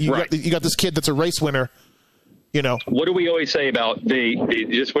 Hey, man, you got this kid that's a race winner. You know. What do we always say about the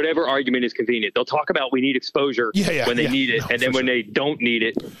just whatever argument is convenient? They'll talk about we need exposure when they need it. And then when they don't need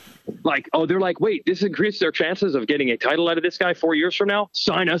it, like, oh, they're like, wait, this increases their chances of getting a title out of this guy 4 years from now?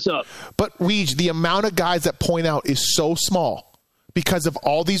 Sign us up. But, Weege, the amount of guys that point out is so small because of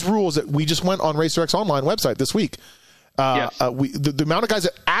all these rules that we just went on RacerX Online website this week. Yes. The amount of guys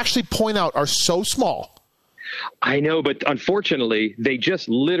that actually point out are so small. I know, but unfortunately, they just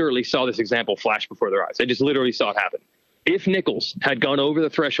literally saw this example flash before their eyes. They just literally saw it happen. If Nichols had gone over the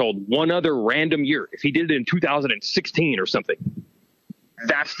threshold one other random year, if he did it in 2016 or something,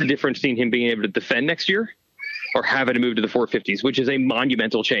 that's the difference between him being able to defend next year or having to move to the 450s, which is a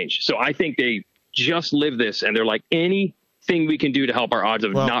monumental change. So I think they just live this, and they're like, anything we can do to help our odds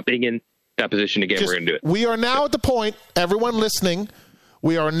of not being in that position again, we're going to do it. We are now at the point, everyone listening,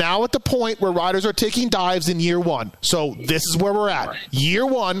 we are now at the point where riders are taking dives in year 1. So this is where we're at. Year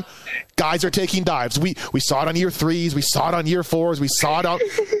 1, guys are taking dives. We saw it on year 3s. We saw it on year 4s. We saw it on.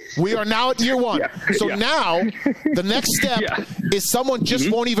 We are now at year 1. Now the next step is someone just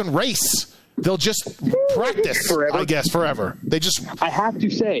won't even race. They'll just practice forever. I guess forever. I have to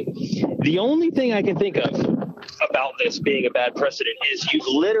say, the only thing I can think of about this being a bad precedent is you've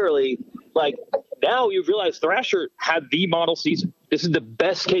literally, like, now you've realized Thrasher had the model season. This is the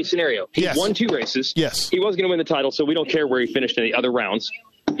best case scenario. He won 2 races. Yes. He was going to win the title, so we don't care where he finished in the other rounds.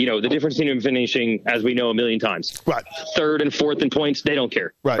 You know, the difference between him finishing, as we know, a million times. Right. 3rd and 4th in points, they don't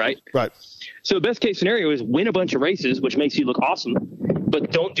care. Right. So the best case scenario is win a bunch of races, which makes you look awesome,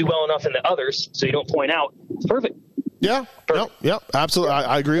 but don't do well enough in the others so you don't point out. It's perfect. Yeah. Yep. Absolutely.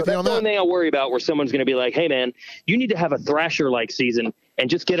 I agree with you on that. That's the only thing I'll worry about, where someone's going to be like, hey, man, you need to have a Thrasher-like season and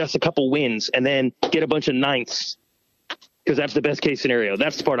just get us a couple wins and then get a bunch of 9ths, because that's the best case scenario.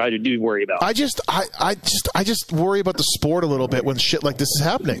 That's the part I do worry about. I just worry about the sport a little bit when shit like this is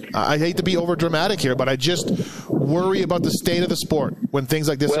happening. I hate to be over dramatic here, but I just worry about the state of the sport when things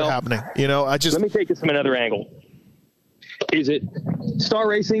like this are happening. You know, let me take this from another angle. Is it star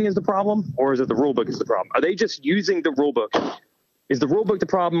racing is the problem, or is it the rule book is the problem? Are they just using the rule book? Is the rule book the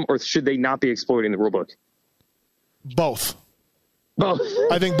problem, or should they not be exploiting the rule book? Both.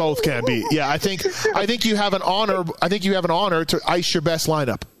 I think both can be. Yeah, I think you have an honor. I think you have an honor to ice your best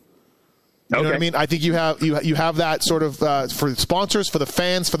lineup. You know what I mean? I think you have that sort of for the sponsors, for the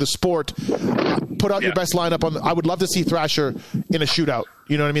fans, for the sport. Put out your best lineup on. I would love to see Thrasher in a shootout.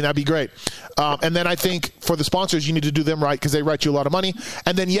 You know what I mean? That'd be great. And then I think for the sponsors, you need to do them right because they write you a lot of money.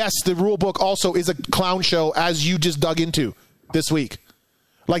 And then yes, the rule book also is a clown show, as you just dug into this week.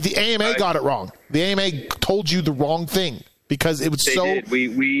 Like the AMA got it wrong. The AMA told you the wrong thing because it was Did.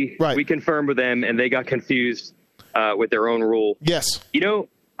 We confirmed with them, and they got confused with their own rule. Yes. You know,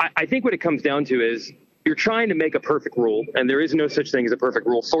 I think what it comes down to is you're trying to make a perfect rule, and there is no such thing as a perfect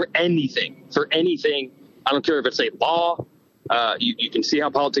rule for anything. For anything, I don't care if it's a law. You can see how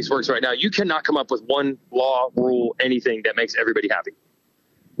politics works right now. You cannot come up with one law, rule, anything that makes everybody happy.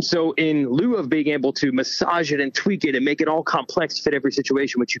 So in lieu of being able to massage it and tweak it and make it all complex to fit every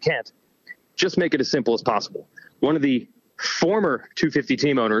situation, which you can't, just make it as simple as possible. One of the former 250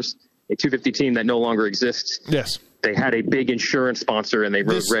 team owners, a 250 team that no longer exists. Yes. They had a big insurance sponsor, and they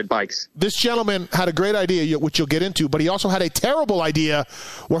rode red bikes. This gentleman had a great idea, which you'll get into, but he also had a terrible idea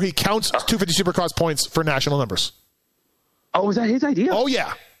where he counts 250 Supercross points for national numbers. Oh, was that his idea? Oh,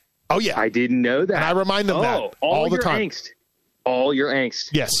 yeah. I didn't know that. And I remind them that all the time. All your angst.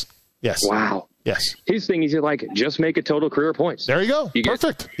 Yes. Wow. Yes. His thing is like, just make a total career points. There you go.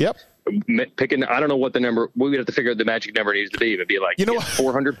 Perfect. Yep. Picking, I don't know what the number. We would have to figure out the magic number needs to be. It'd be like,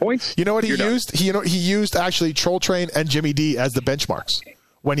 400 points. You know what he used? He used actually Troll Train and Jimmy D as the benchmarks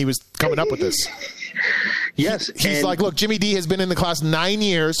when he was coming up with this. Yes. He's like, look, Jimmy D has been in the class 9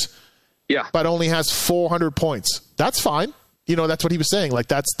 years. Yeah. but only has 400 points. That's fine. That's what he was saying. Like,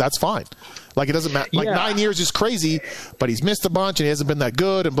 that's fine. Like, it doesn't matter. Like, 9 years is crazy, but he's missed a bunch and he hasn't been that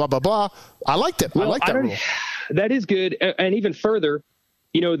good and blah, blah, blah. I liked it. I like that rule. That is good. And even further,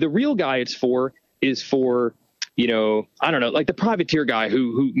 the real guy is for, I don't know, like the privateer guy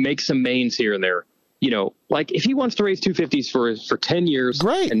who makes some mains here and there. Like if he wants to race 250s for 10 years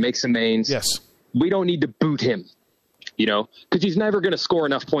Great. and make some mains, yes, we don't need to boot him. Because he's never going to score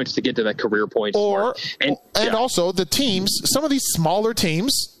enough points to get to that career points. And also the teams, some of these smaller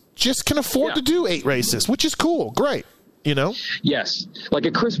teams just can afford to do 8 races, which is cool. Great. Yes. Like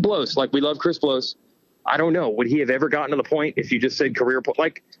a Chris Blows, like we love Chris Blows. I don't know. Would he have ever gotten to the point if you just said career point?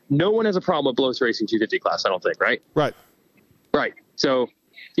 Like no one has a problem with Blows racing 250 class. I don't think. Right. Right. So,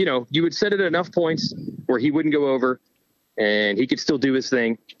 you would set it at enough points where he wouldn't go over and he could still do his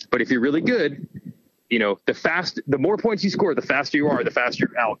thing. But if you're really good, the more points you score, the faster you are, the faster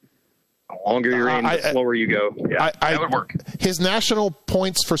you're out. The longer you're in, the slower you go. Yeah, that would work. His national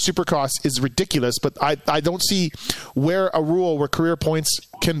points for Supercross is ridiculous, but I don't see where a rule where career points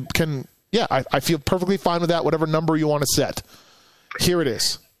can I feel perfectly fine with that, whatever number you want to set. Here it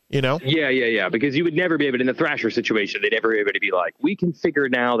is. Yeah. Because you would never be able to, in the Thrasher situation, they'd never be able to be like, we can figure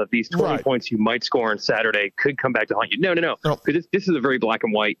now that these 20 points you might score on Saturday could come back to haunt you. No. Because this is a very black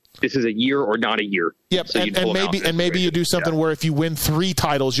and white. This is a year or not a year. Yep. So maybe you do something where if you win 3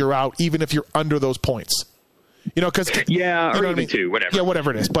 titles, you're out, even if you're under those points. Because or even 2, whatever. Yeah,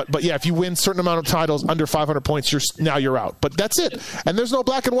 whatever it is. But yeah, if you win a certain amount of titles under 500 points, you're out. But that's it. And there's no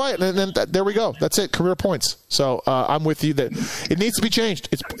black and white. And then there we go. That's it. Career points. So I'm with you that it needs to be changed.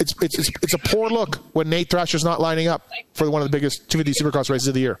 It's a poor look when Nate Thrasher's not lining up for one of the biggest 250 Supercross races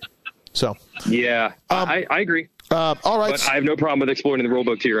of the year. So yeah, I agree. All right. But I have no problem with exploiting the rule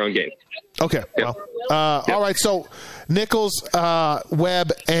book to your own game. Okay. Yep. Well, all right. So Nichols,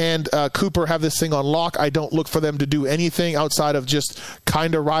 Webb, and Cooper have this thing on lock. I don't look for them to do anything outside of just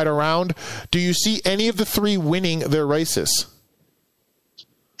kind of ride around. Do you see any of the 3 winning their races?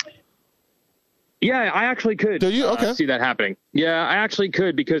 Yeah, I actually could. Do you? Okay. See that happening. Yeah, I actually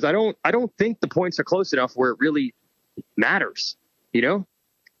could because I don't think the points are close enough where it really matters.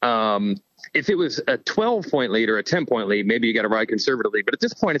 If it was a 12-point lead or a 10-point lead, maybe you got to ride conservatively. But at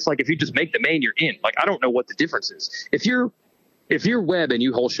this point, it's like if you just make the main, you're in. Like I don't know what the difference is. If you're Webb and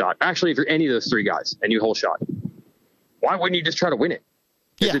you hole shot, actually, if you're any of those 3 guys and you hole shot, why wouldn't you just try to win it?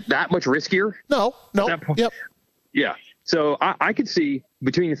 Is it that much riskier? No. Yep. Yeah. So I could see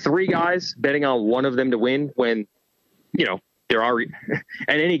between 3 guys betting on one of them to win when, there are at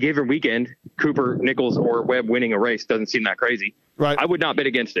any given weekend, Cooper, Nichols, or Webb winning a race doesn't seem that crazy. Right. I would not bet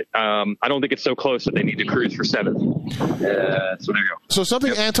against it. I don't think it's so close that they need to cruise for 7. So there you go. So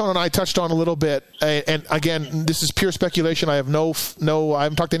something Anton and I touched on a little bit, and again, this is pure speculation. I have no, I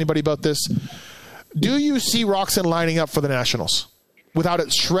haven't talked to anybody about this. Do you see Roczen lining up for the Nationals without a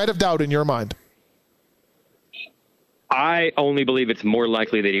shred of doubt in your mind? I only believe it's more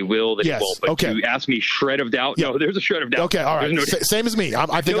likely that he will than he won't. But okay. to ask me shred of doubt, no, there's a shred of doubt. Okay, all right. Same as me.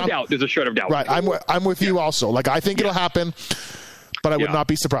 I think no doubt there's a shred of doubt. Right, I'm with you also. Like, I think it'll happen, but I would not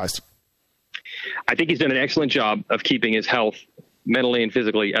be surprised. I think he's done an excellent job of keeping his health mentally and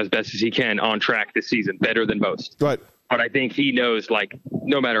physically as best as he can on track this season, better than most. Right. But I think he knows, like,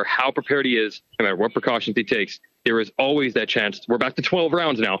 no matter how prepared he is, no matter what precautions he takes, there is always that chance. We're back to 12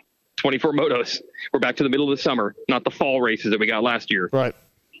 rounds now. 24 motos. We're back to the middle of the summer, not the fall races that we got last year. Right.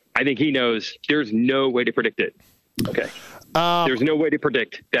 I think he knows there's no way to predict it. Okay. There's no way to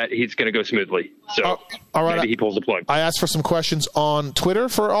predict that he's going to go smoothly. So all right. Maybe he pulls the plug. I asked for some questions on Twitter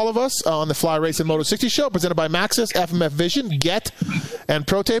for all of us on the Fly Racing Moto 60 show presented by Matthes, FMF Vision, Get, and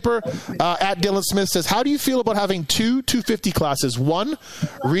Pro Taper. At Dylan Smith says, how do you feel about having 2 250 classes? 1,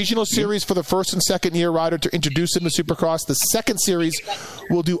 regional series for the first and second year rider to introduce him to Supercross. The second series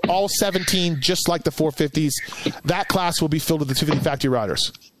will do all 17 just like the 450s. That class will be filled with the 250 factory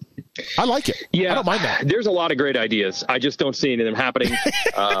riders. I like it. Yeah, I don't mind that. There's a lot of great ideas. I just don't see any of them happening.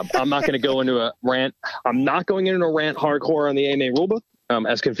 I'm not going to go into a rant. I'm not going into a rant hardcore on the AMA rulebook,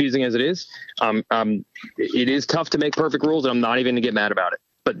 as confusing as it is. It is tough to make perfect rules, and I'm not even going to get mad about it.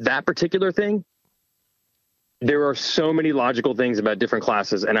 But that particular thing, there are so many logical things about different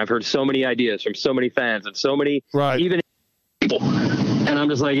classes, and I've heard so many ideas from so many fans and so many even people. And I'm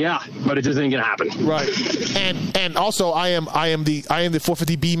just like, yeah, but it just ain't gonna happen. Right. And also I am the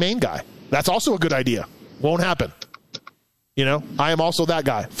 450B main guy. That's also a good idea. Won't happen. I am also that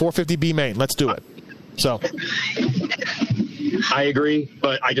guy. 450B main. Let's do it. So I agree,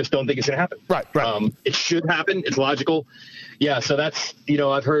 but I just don't think it's gonna happen. Right. It should happen. It's logical. Yeah, so that's,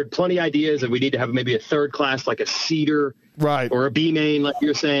 I've heard plenty of ideas that we need to have maybe a third class, like a cedar Right. Or a B main, like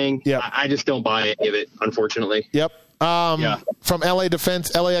you're saying. Yep. I just don't buy any of it, unfortunately. Yep. From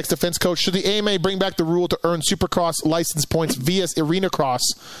LAX defense coach, should the AMA bring back the rule to earn Supercross license points via Arena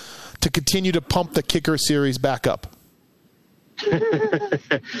Cross to continue to pump the kicker series back up?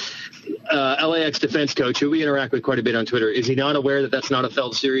 LAX defense coach, who we interact with quite a bit on Twitter, is he not aware that that's not a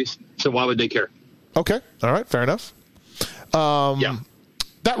Feld series? So why would they care? Okay. All right. Fair enough.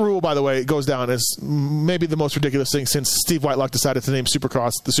 That rule, by the way, goes down as maybe the most ridiculous thing since Steve Whitelock decided to name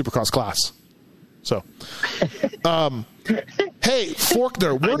Supercross the Supercross class. So, hey,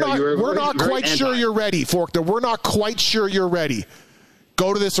 Faulkner, we're not quite sure you're ready, Faulkner. We're not quite sure you're ready.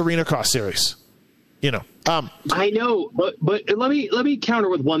 Go to this Arena Cross series. I know, but let me counter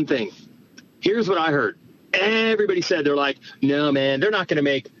with one thing. Here's what I heard. Everybody said, they're like, no, man, they're not going to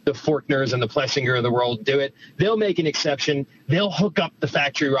make the Faulkners and the Plessinger of the world do it. They'll make an exception. They'll hook up the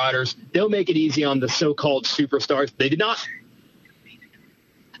factory riders. They'll make it easy on the so-called superstars. They did not.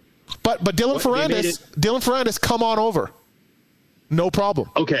 But Dylan Ferrandis, come on over. No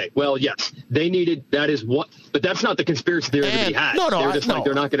problem. Okay, well, yes, they needed. That is what, but that's not the conspiracy theory that he had. They're just like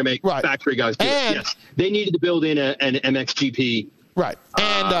they're not going to make factory guys do it. Yes, they needed to build in an MXGP. Right,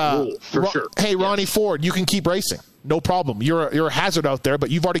 and rule for sure. Hey, Ronnie Ford, you can keep racing. No problem. You're a hazard out there, but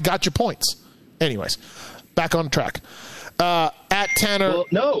you've already got your points. Anyways, back on track. At Tanner. Well,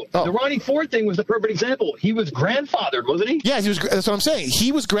 no, the Ronnie Ford thing was the perfect example. He was grandfathered, wasn't he? Yeah, he was. That's what I'm saying.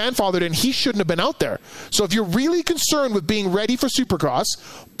 He was grandfathered, and he shouldn't have been out there. So if you're really concerned with being ready for Supercross,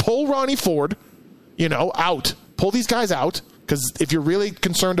 pull Ronnie Ford, out. Pull these guys out, because if you're really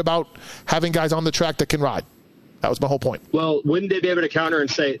concerned about having guys on the track that can ride. That was my whole point. Well, wouldn't they be able to counter and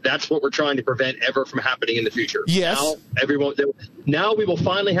say that's what we're trying to prevent ever from happening in the future? Yes. Now we will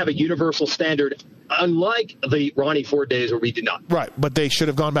finally have a universal standard, unlike the Ronnie Ford days where we did not. Right, but they should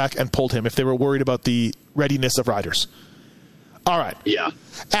have gone back and pulled him if they were worried about the readiness of riders. All right. Yeah.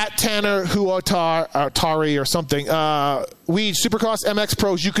 At Tanner Tari or something, we Supercross MX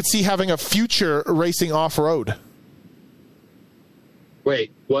Pros, you could see having a future racing off-road.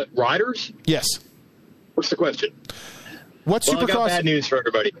 Wait, what, riders? Yes. What's the question? What Supercross? I got bad news for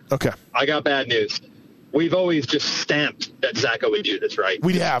everybody. Okay. I got bad news. We've always just stamped that Zacho would do this, right?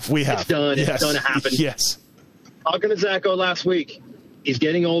 We have. It's done. Yes. It's going to happen. Yes. Talking to Zacho last week, he's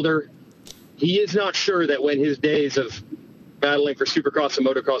getting older. He is not sure that when his days of battling for Supercross and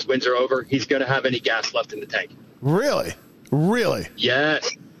motocross wins are over, he's going to have any gas left in the tank. Really? Really?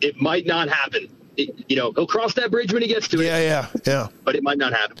 Yes. It might not happen. He'll cross that bridge when he gets to it. Yeah. But it might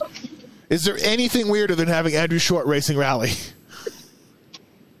not happen. Is there anything weirder than having Andrew Short racing rally?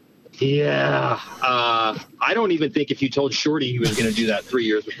 Yeah. I don't even think if you told Shorty he was going to do that 3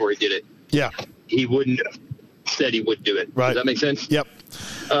 years before he did it. Yeah. He wouldn't have said he would do it. Right. Does that make sense? Yep.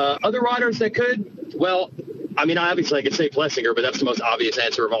 Other riders that could, well, I mean, obviously I could say Plessinger, but that's the most obvious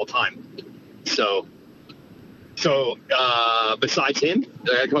answer of all time. So besides him,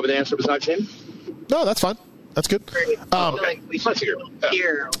 did I come up with an answer besides him? No, that's fine. That's good. Plessinger.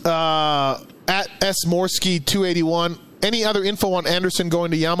 At S. Morsky 281, any other info on Anderson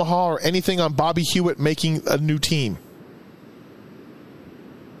going to Yamaha or anything on Bobby Hewitt making a new team?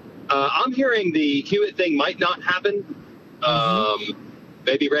 I'm hearing the Hewitt thing might not happen.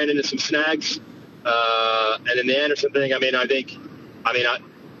 Maybe ran into some snags. And then the Anderson thing, I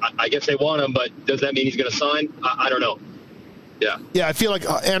guess they want him, but does that mean he's going to sign? I don't know. Yeah, I feel like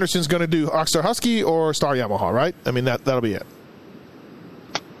Anderson's going to do Rockstar Husky or Star Yamaha, right? I mean, that'll be it.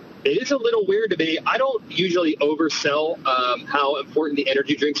 It is a little weird to me. I don't usually oversell how important the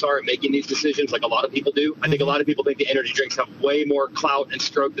energy drinks are in making these decisions like a lot of people do. I think a lot of people think the energy drinks have way more clout and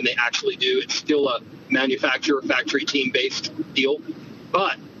stroke than they actually do. It's still a manufacturer, factory, team-based deal.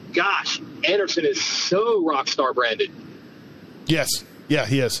 But, gosh, Anderson is so Rockstar branded. Yes. Yeah,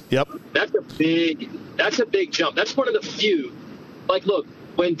 he is. Yep. That's a big jump. That's one of the few. Like, look,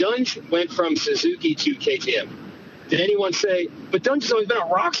 when Dunge went from Suzuki to KTM, did anyone say, but Dunge has always been a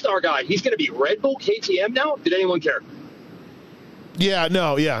Rockstar guy. He's going to be Red Bull KTM now? Did anyone care?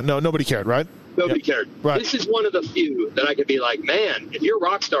 No, nobody cared, right? Nobody cared. Right. This is one of the few that I could be like, man, if you're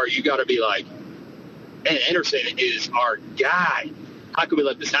Rockstar, you got to be like, man, Anderson is our guy. How could we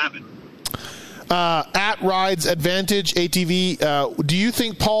let this happen? At Rides Advantage ATV, do you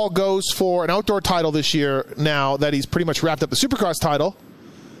think Paul goes for an outdoor title this year now that he's pretty much wrapped up the Supercross title?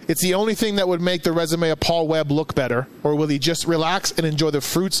 It's the only thing that would make the resume of Paul Webb look better, or will he just relax and enjoy the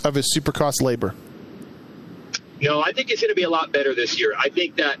fruits of his Supercross labor? No, I think it's going to be a lot better this year. I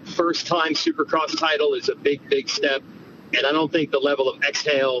think that first-time Supercross title is a big, big step, and I don't think the level of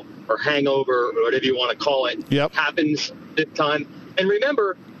exhale or hangover or whatever you want to call it happens this time. And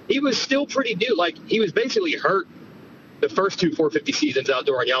remember, he was still pretty new. Like, he was basically hurt the first two 450 seasons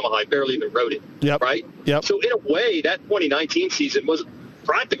outdoor on Yamaha, I barely even rode it. Yep. Right? Yep. So in a way, that 2019 season was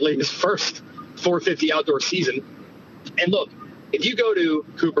practically his first 450 outdoor season. And look, if you go to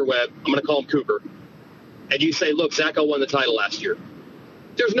Cooper Webb, I'm going to call him Cooper, and you say, look, Zacho won the title last year.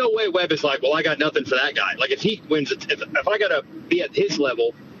 There's no way Webb is like, well, I got nothing for that guy. Like, if he wins, if I got to be at his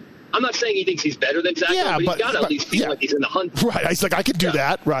level, I'm not saying he thinks he's better than Zacho, but he's got to at least feel like he's in the hunt. Right. He's like, I can do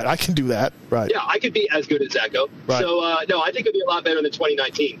that. Right. I can do that. Right. Yeah, I could be as good as Zacho. Right. So, no, I think it'll be a lot better than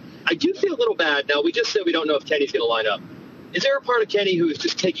 2019. I do feel a little bad. Now, we just said we don't know if Kenny's going to line up. Is there a part of Kenny who is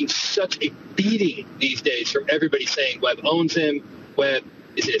just taking such a beating these days from everybody saying Webb owns him, Webb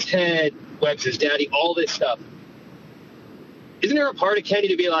is in his head, Webb's his daddy, all this stuff? Isn't there a part of Kenny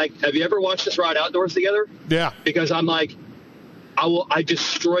to be like, have you ever watched us ride outdoors together? Yeah. Because I'm like, I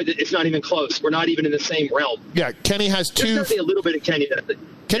destroyed it. It's not even close. We're not even in the same realm. Yeah, Kenny has two. There's definitely a little bit of Kenny.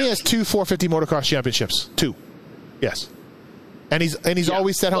 Kenny has two 450 motocross championships. Two. Yes. And he's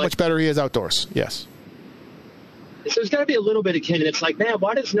always said how much better he is outdoors. Yes. So there's got to be a little bit of Kenny. It's like, man,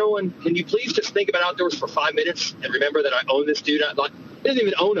 why does no one? Can you please just think about outdoors for 5 minutes and remember that I own this dude? I didn't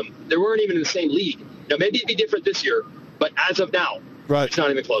even own him. They weren't even in the same league. Now maybe it'd be different this year, but as of now, it's not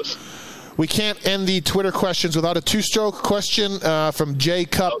even close. We can't end the Twitter questions without a two-stroke question from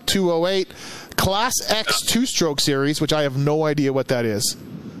JCup208. Class X two-stroke series, which I have no idea what that is.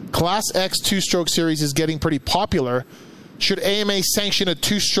 Class X two-stroke series is getting pretty popular. Should AMA sanction a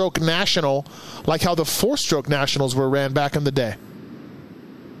two-stroke national like how the four-stroke nationals were ran back in the day?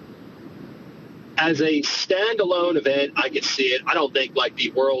 As a standalone event, I could see it. I don't think like the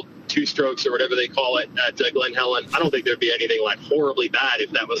World Two Strokes or whatever they call it at Glen Helen, I don't think there'd be anything like horribly bad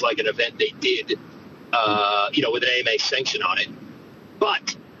if that was like an event they did, with an AMA sanction on it.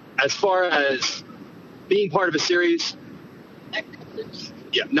 But as far as being part of a series,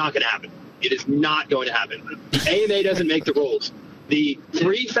 not going to happen. It is not going to happen. The AMA doesn't make the rules. The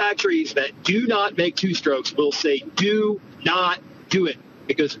three factories that do not make two strokes will say, do not do it,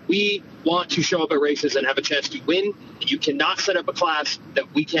 because we want to show up at races and have a chance to win. And you cannot set up a class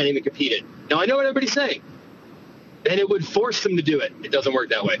that we can't even compete in. Now, I know what everybody's saying. And it would force them to do it. It doesn't work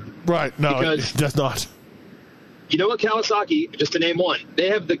that way. Right. No, it does not. You know what, Kawasaki, just to name one, they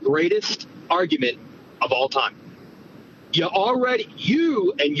have the greatest argument of all time.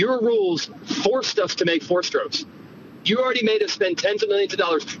 You and your rules forced us to make four strokes. You already made us spend tens of millions of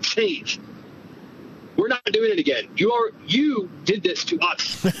dollars to change. We're not doing it again. You did this to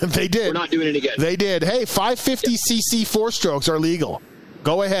us. They did. We're not doing it again. They did. Hey, 550cc four strokes are legal.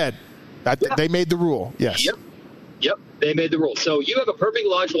 Go ahead. They made the rule. Yes. Yep. They made the rule. So you have a perfect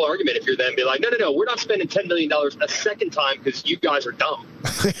logical argument if you're them. Be like, no. We're not spending $10 million a second time because you guys are dumb.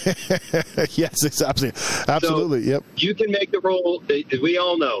 Yes, it's absolutely. So yep. You can make the rule. We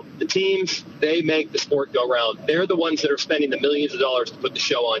all know the teams, they make the sport go round. They're the ones that are spending the millions of dollars to put the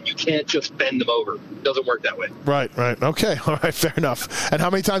show on. You can't just bend them over. It doesn't work that way. Right. Okay. All right. Fair enough. And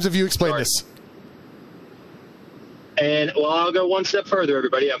how many times have you explained this? And, I'll go one step further,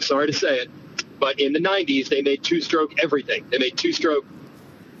 everybody. I'm sorry to say it. But in the 90s, they made two-stroke everything. They made two-stroke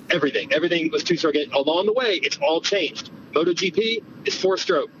everything. Everything was two-stroke. Along the way, it's all changed. MotoGP is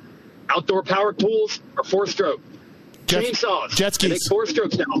four-stroke. Outdoor power tools are four-stroke. Chainsaws. Jet skis. They make four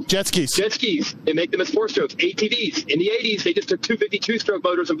strokes now. Jet skis. They make them as four strokes. ATVs. In the 80s, they just took 252-stroke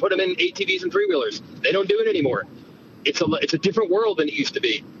motors and put them in ATVs and three-wheelers. They don't do it anymore. It's a different world than it used to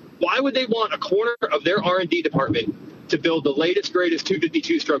be. Why would they want a corner of their R&D department to build the latest, greatest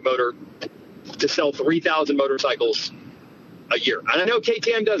 252-stroke motor to sell 3,000 motorcycles a year? And I know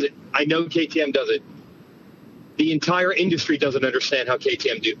KTM does it. The entire industry doesn't understand how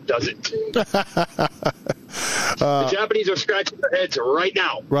KTM does it. The Japanese are scratching their heads right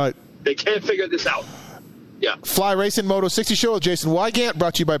now. Right. They can't figure this out. Yeah. Fly Racing Moto 60 Show with Jason Wygant,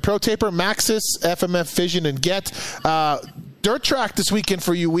 brought to you by Pro Taper, Matthes, FMF Vision, and Get. Dirt track this weekend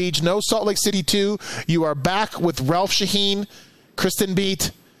for you, Weege. No Salt Lake City 2. You are back with Ralph Shaheen, Kristen Beat,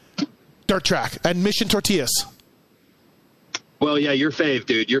 dirt track, and Mission Tortillas. Well, yeah, your fave,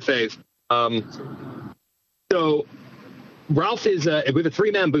 dude. Your fave. So Ralph is we have a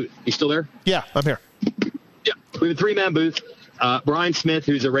three-man booth. You still there? Yeah, I'm here. Yeah, we have a three-man booth. Brian Smith,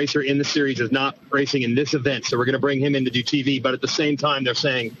 who's a racer in the series, is not racing in this event, so we're going to bring him in to do TV. But at the same time, they're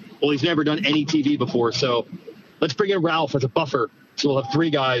saying, well, he's never done any TV before, so let's bring in Ralph as a buffer. So we'll have three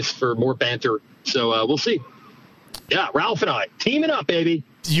guys for more banter. So we'll see. Yeah, Ralph and I teaming up, baby.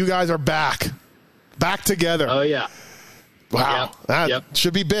 You guys are back together. Oh yeah. Wow, that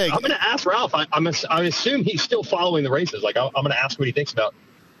should be big. I'm going to ask Ralph. I assume he's still following the races. Like I'm going to ask what he thinks about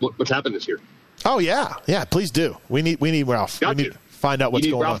what's happened this year. Oh yeah. Please do. We need Ralph. find out what's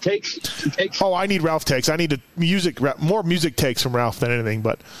going Ralph on. Takes? Oh, I need Ralph takes. I need more music takes from Ralph than anything.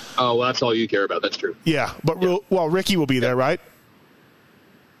 But oh, well, that's all you care about. That's true. Yeah, but Ricky will be there, right?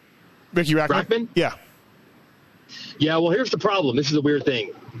 Ricky Rackman? Yeah. Yeah, well, here's the problem. This is a weird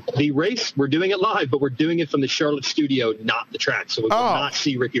thing. The race, we're doing it live, but we're doing it from the Charlotte studio, not the track. So we will not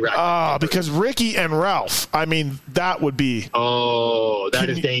see Ricky Rackman. Because Ricky and Ralph, I mean, that would be... Oh, that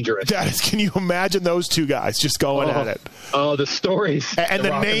is dangerous. Can you imagine those two guys just going at it? Oh, the stories. And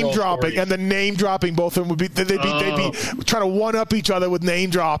the name dropping. And the name dropping, both of them would be... They'd be trying to one-up each other with name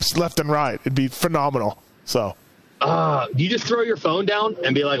drops left and right. It'd be phenomenal. So... you just throw your phone down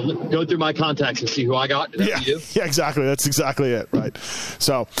and be like, go through my contacts and see who I got. Is that what you do? Yeah, exactly. That's exactly it, right?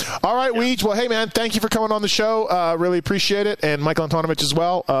 So, all right, Weege. Well, hey, man, thank you for coming on the show. Really appreciate it. And Michael Antonovich as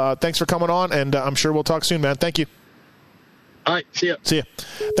well. Thanks for coming on, and I'm sure we'll talk soon, man. Thank you. All right, see ya. See ya.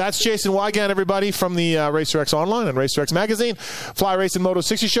 That's Jason Wygant, everybody, from the RacerX Online and RacerX Magazine, Fly Racing Moto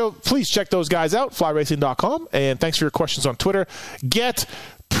 60 Show. Please check those guys out, flyracing.com. And thanks for your questions on Twitter. Get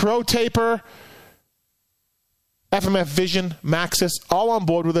Pro Taper, FMF Vision, Matthes, all on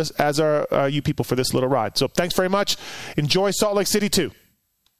board with us, as are you people for this little ride. So thanks very much. Enjoy Salt Lake City, too.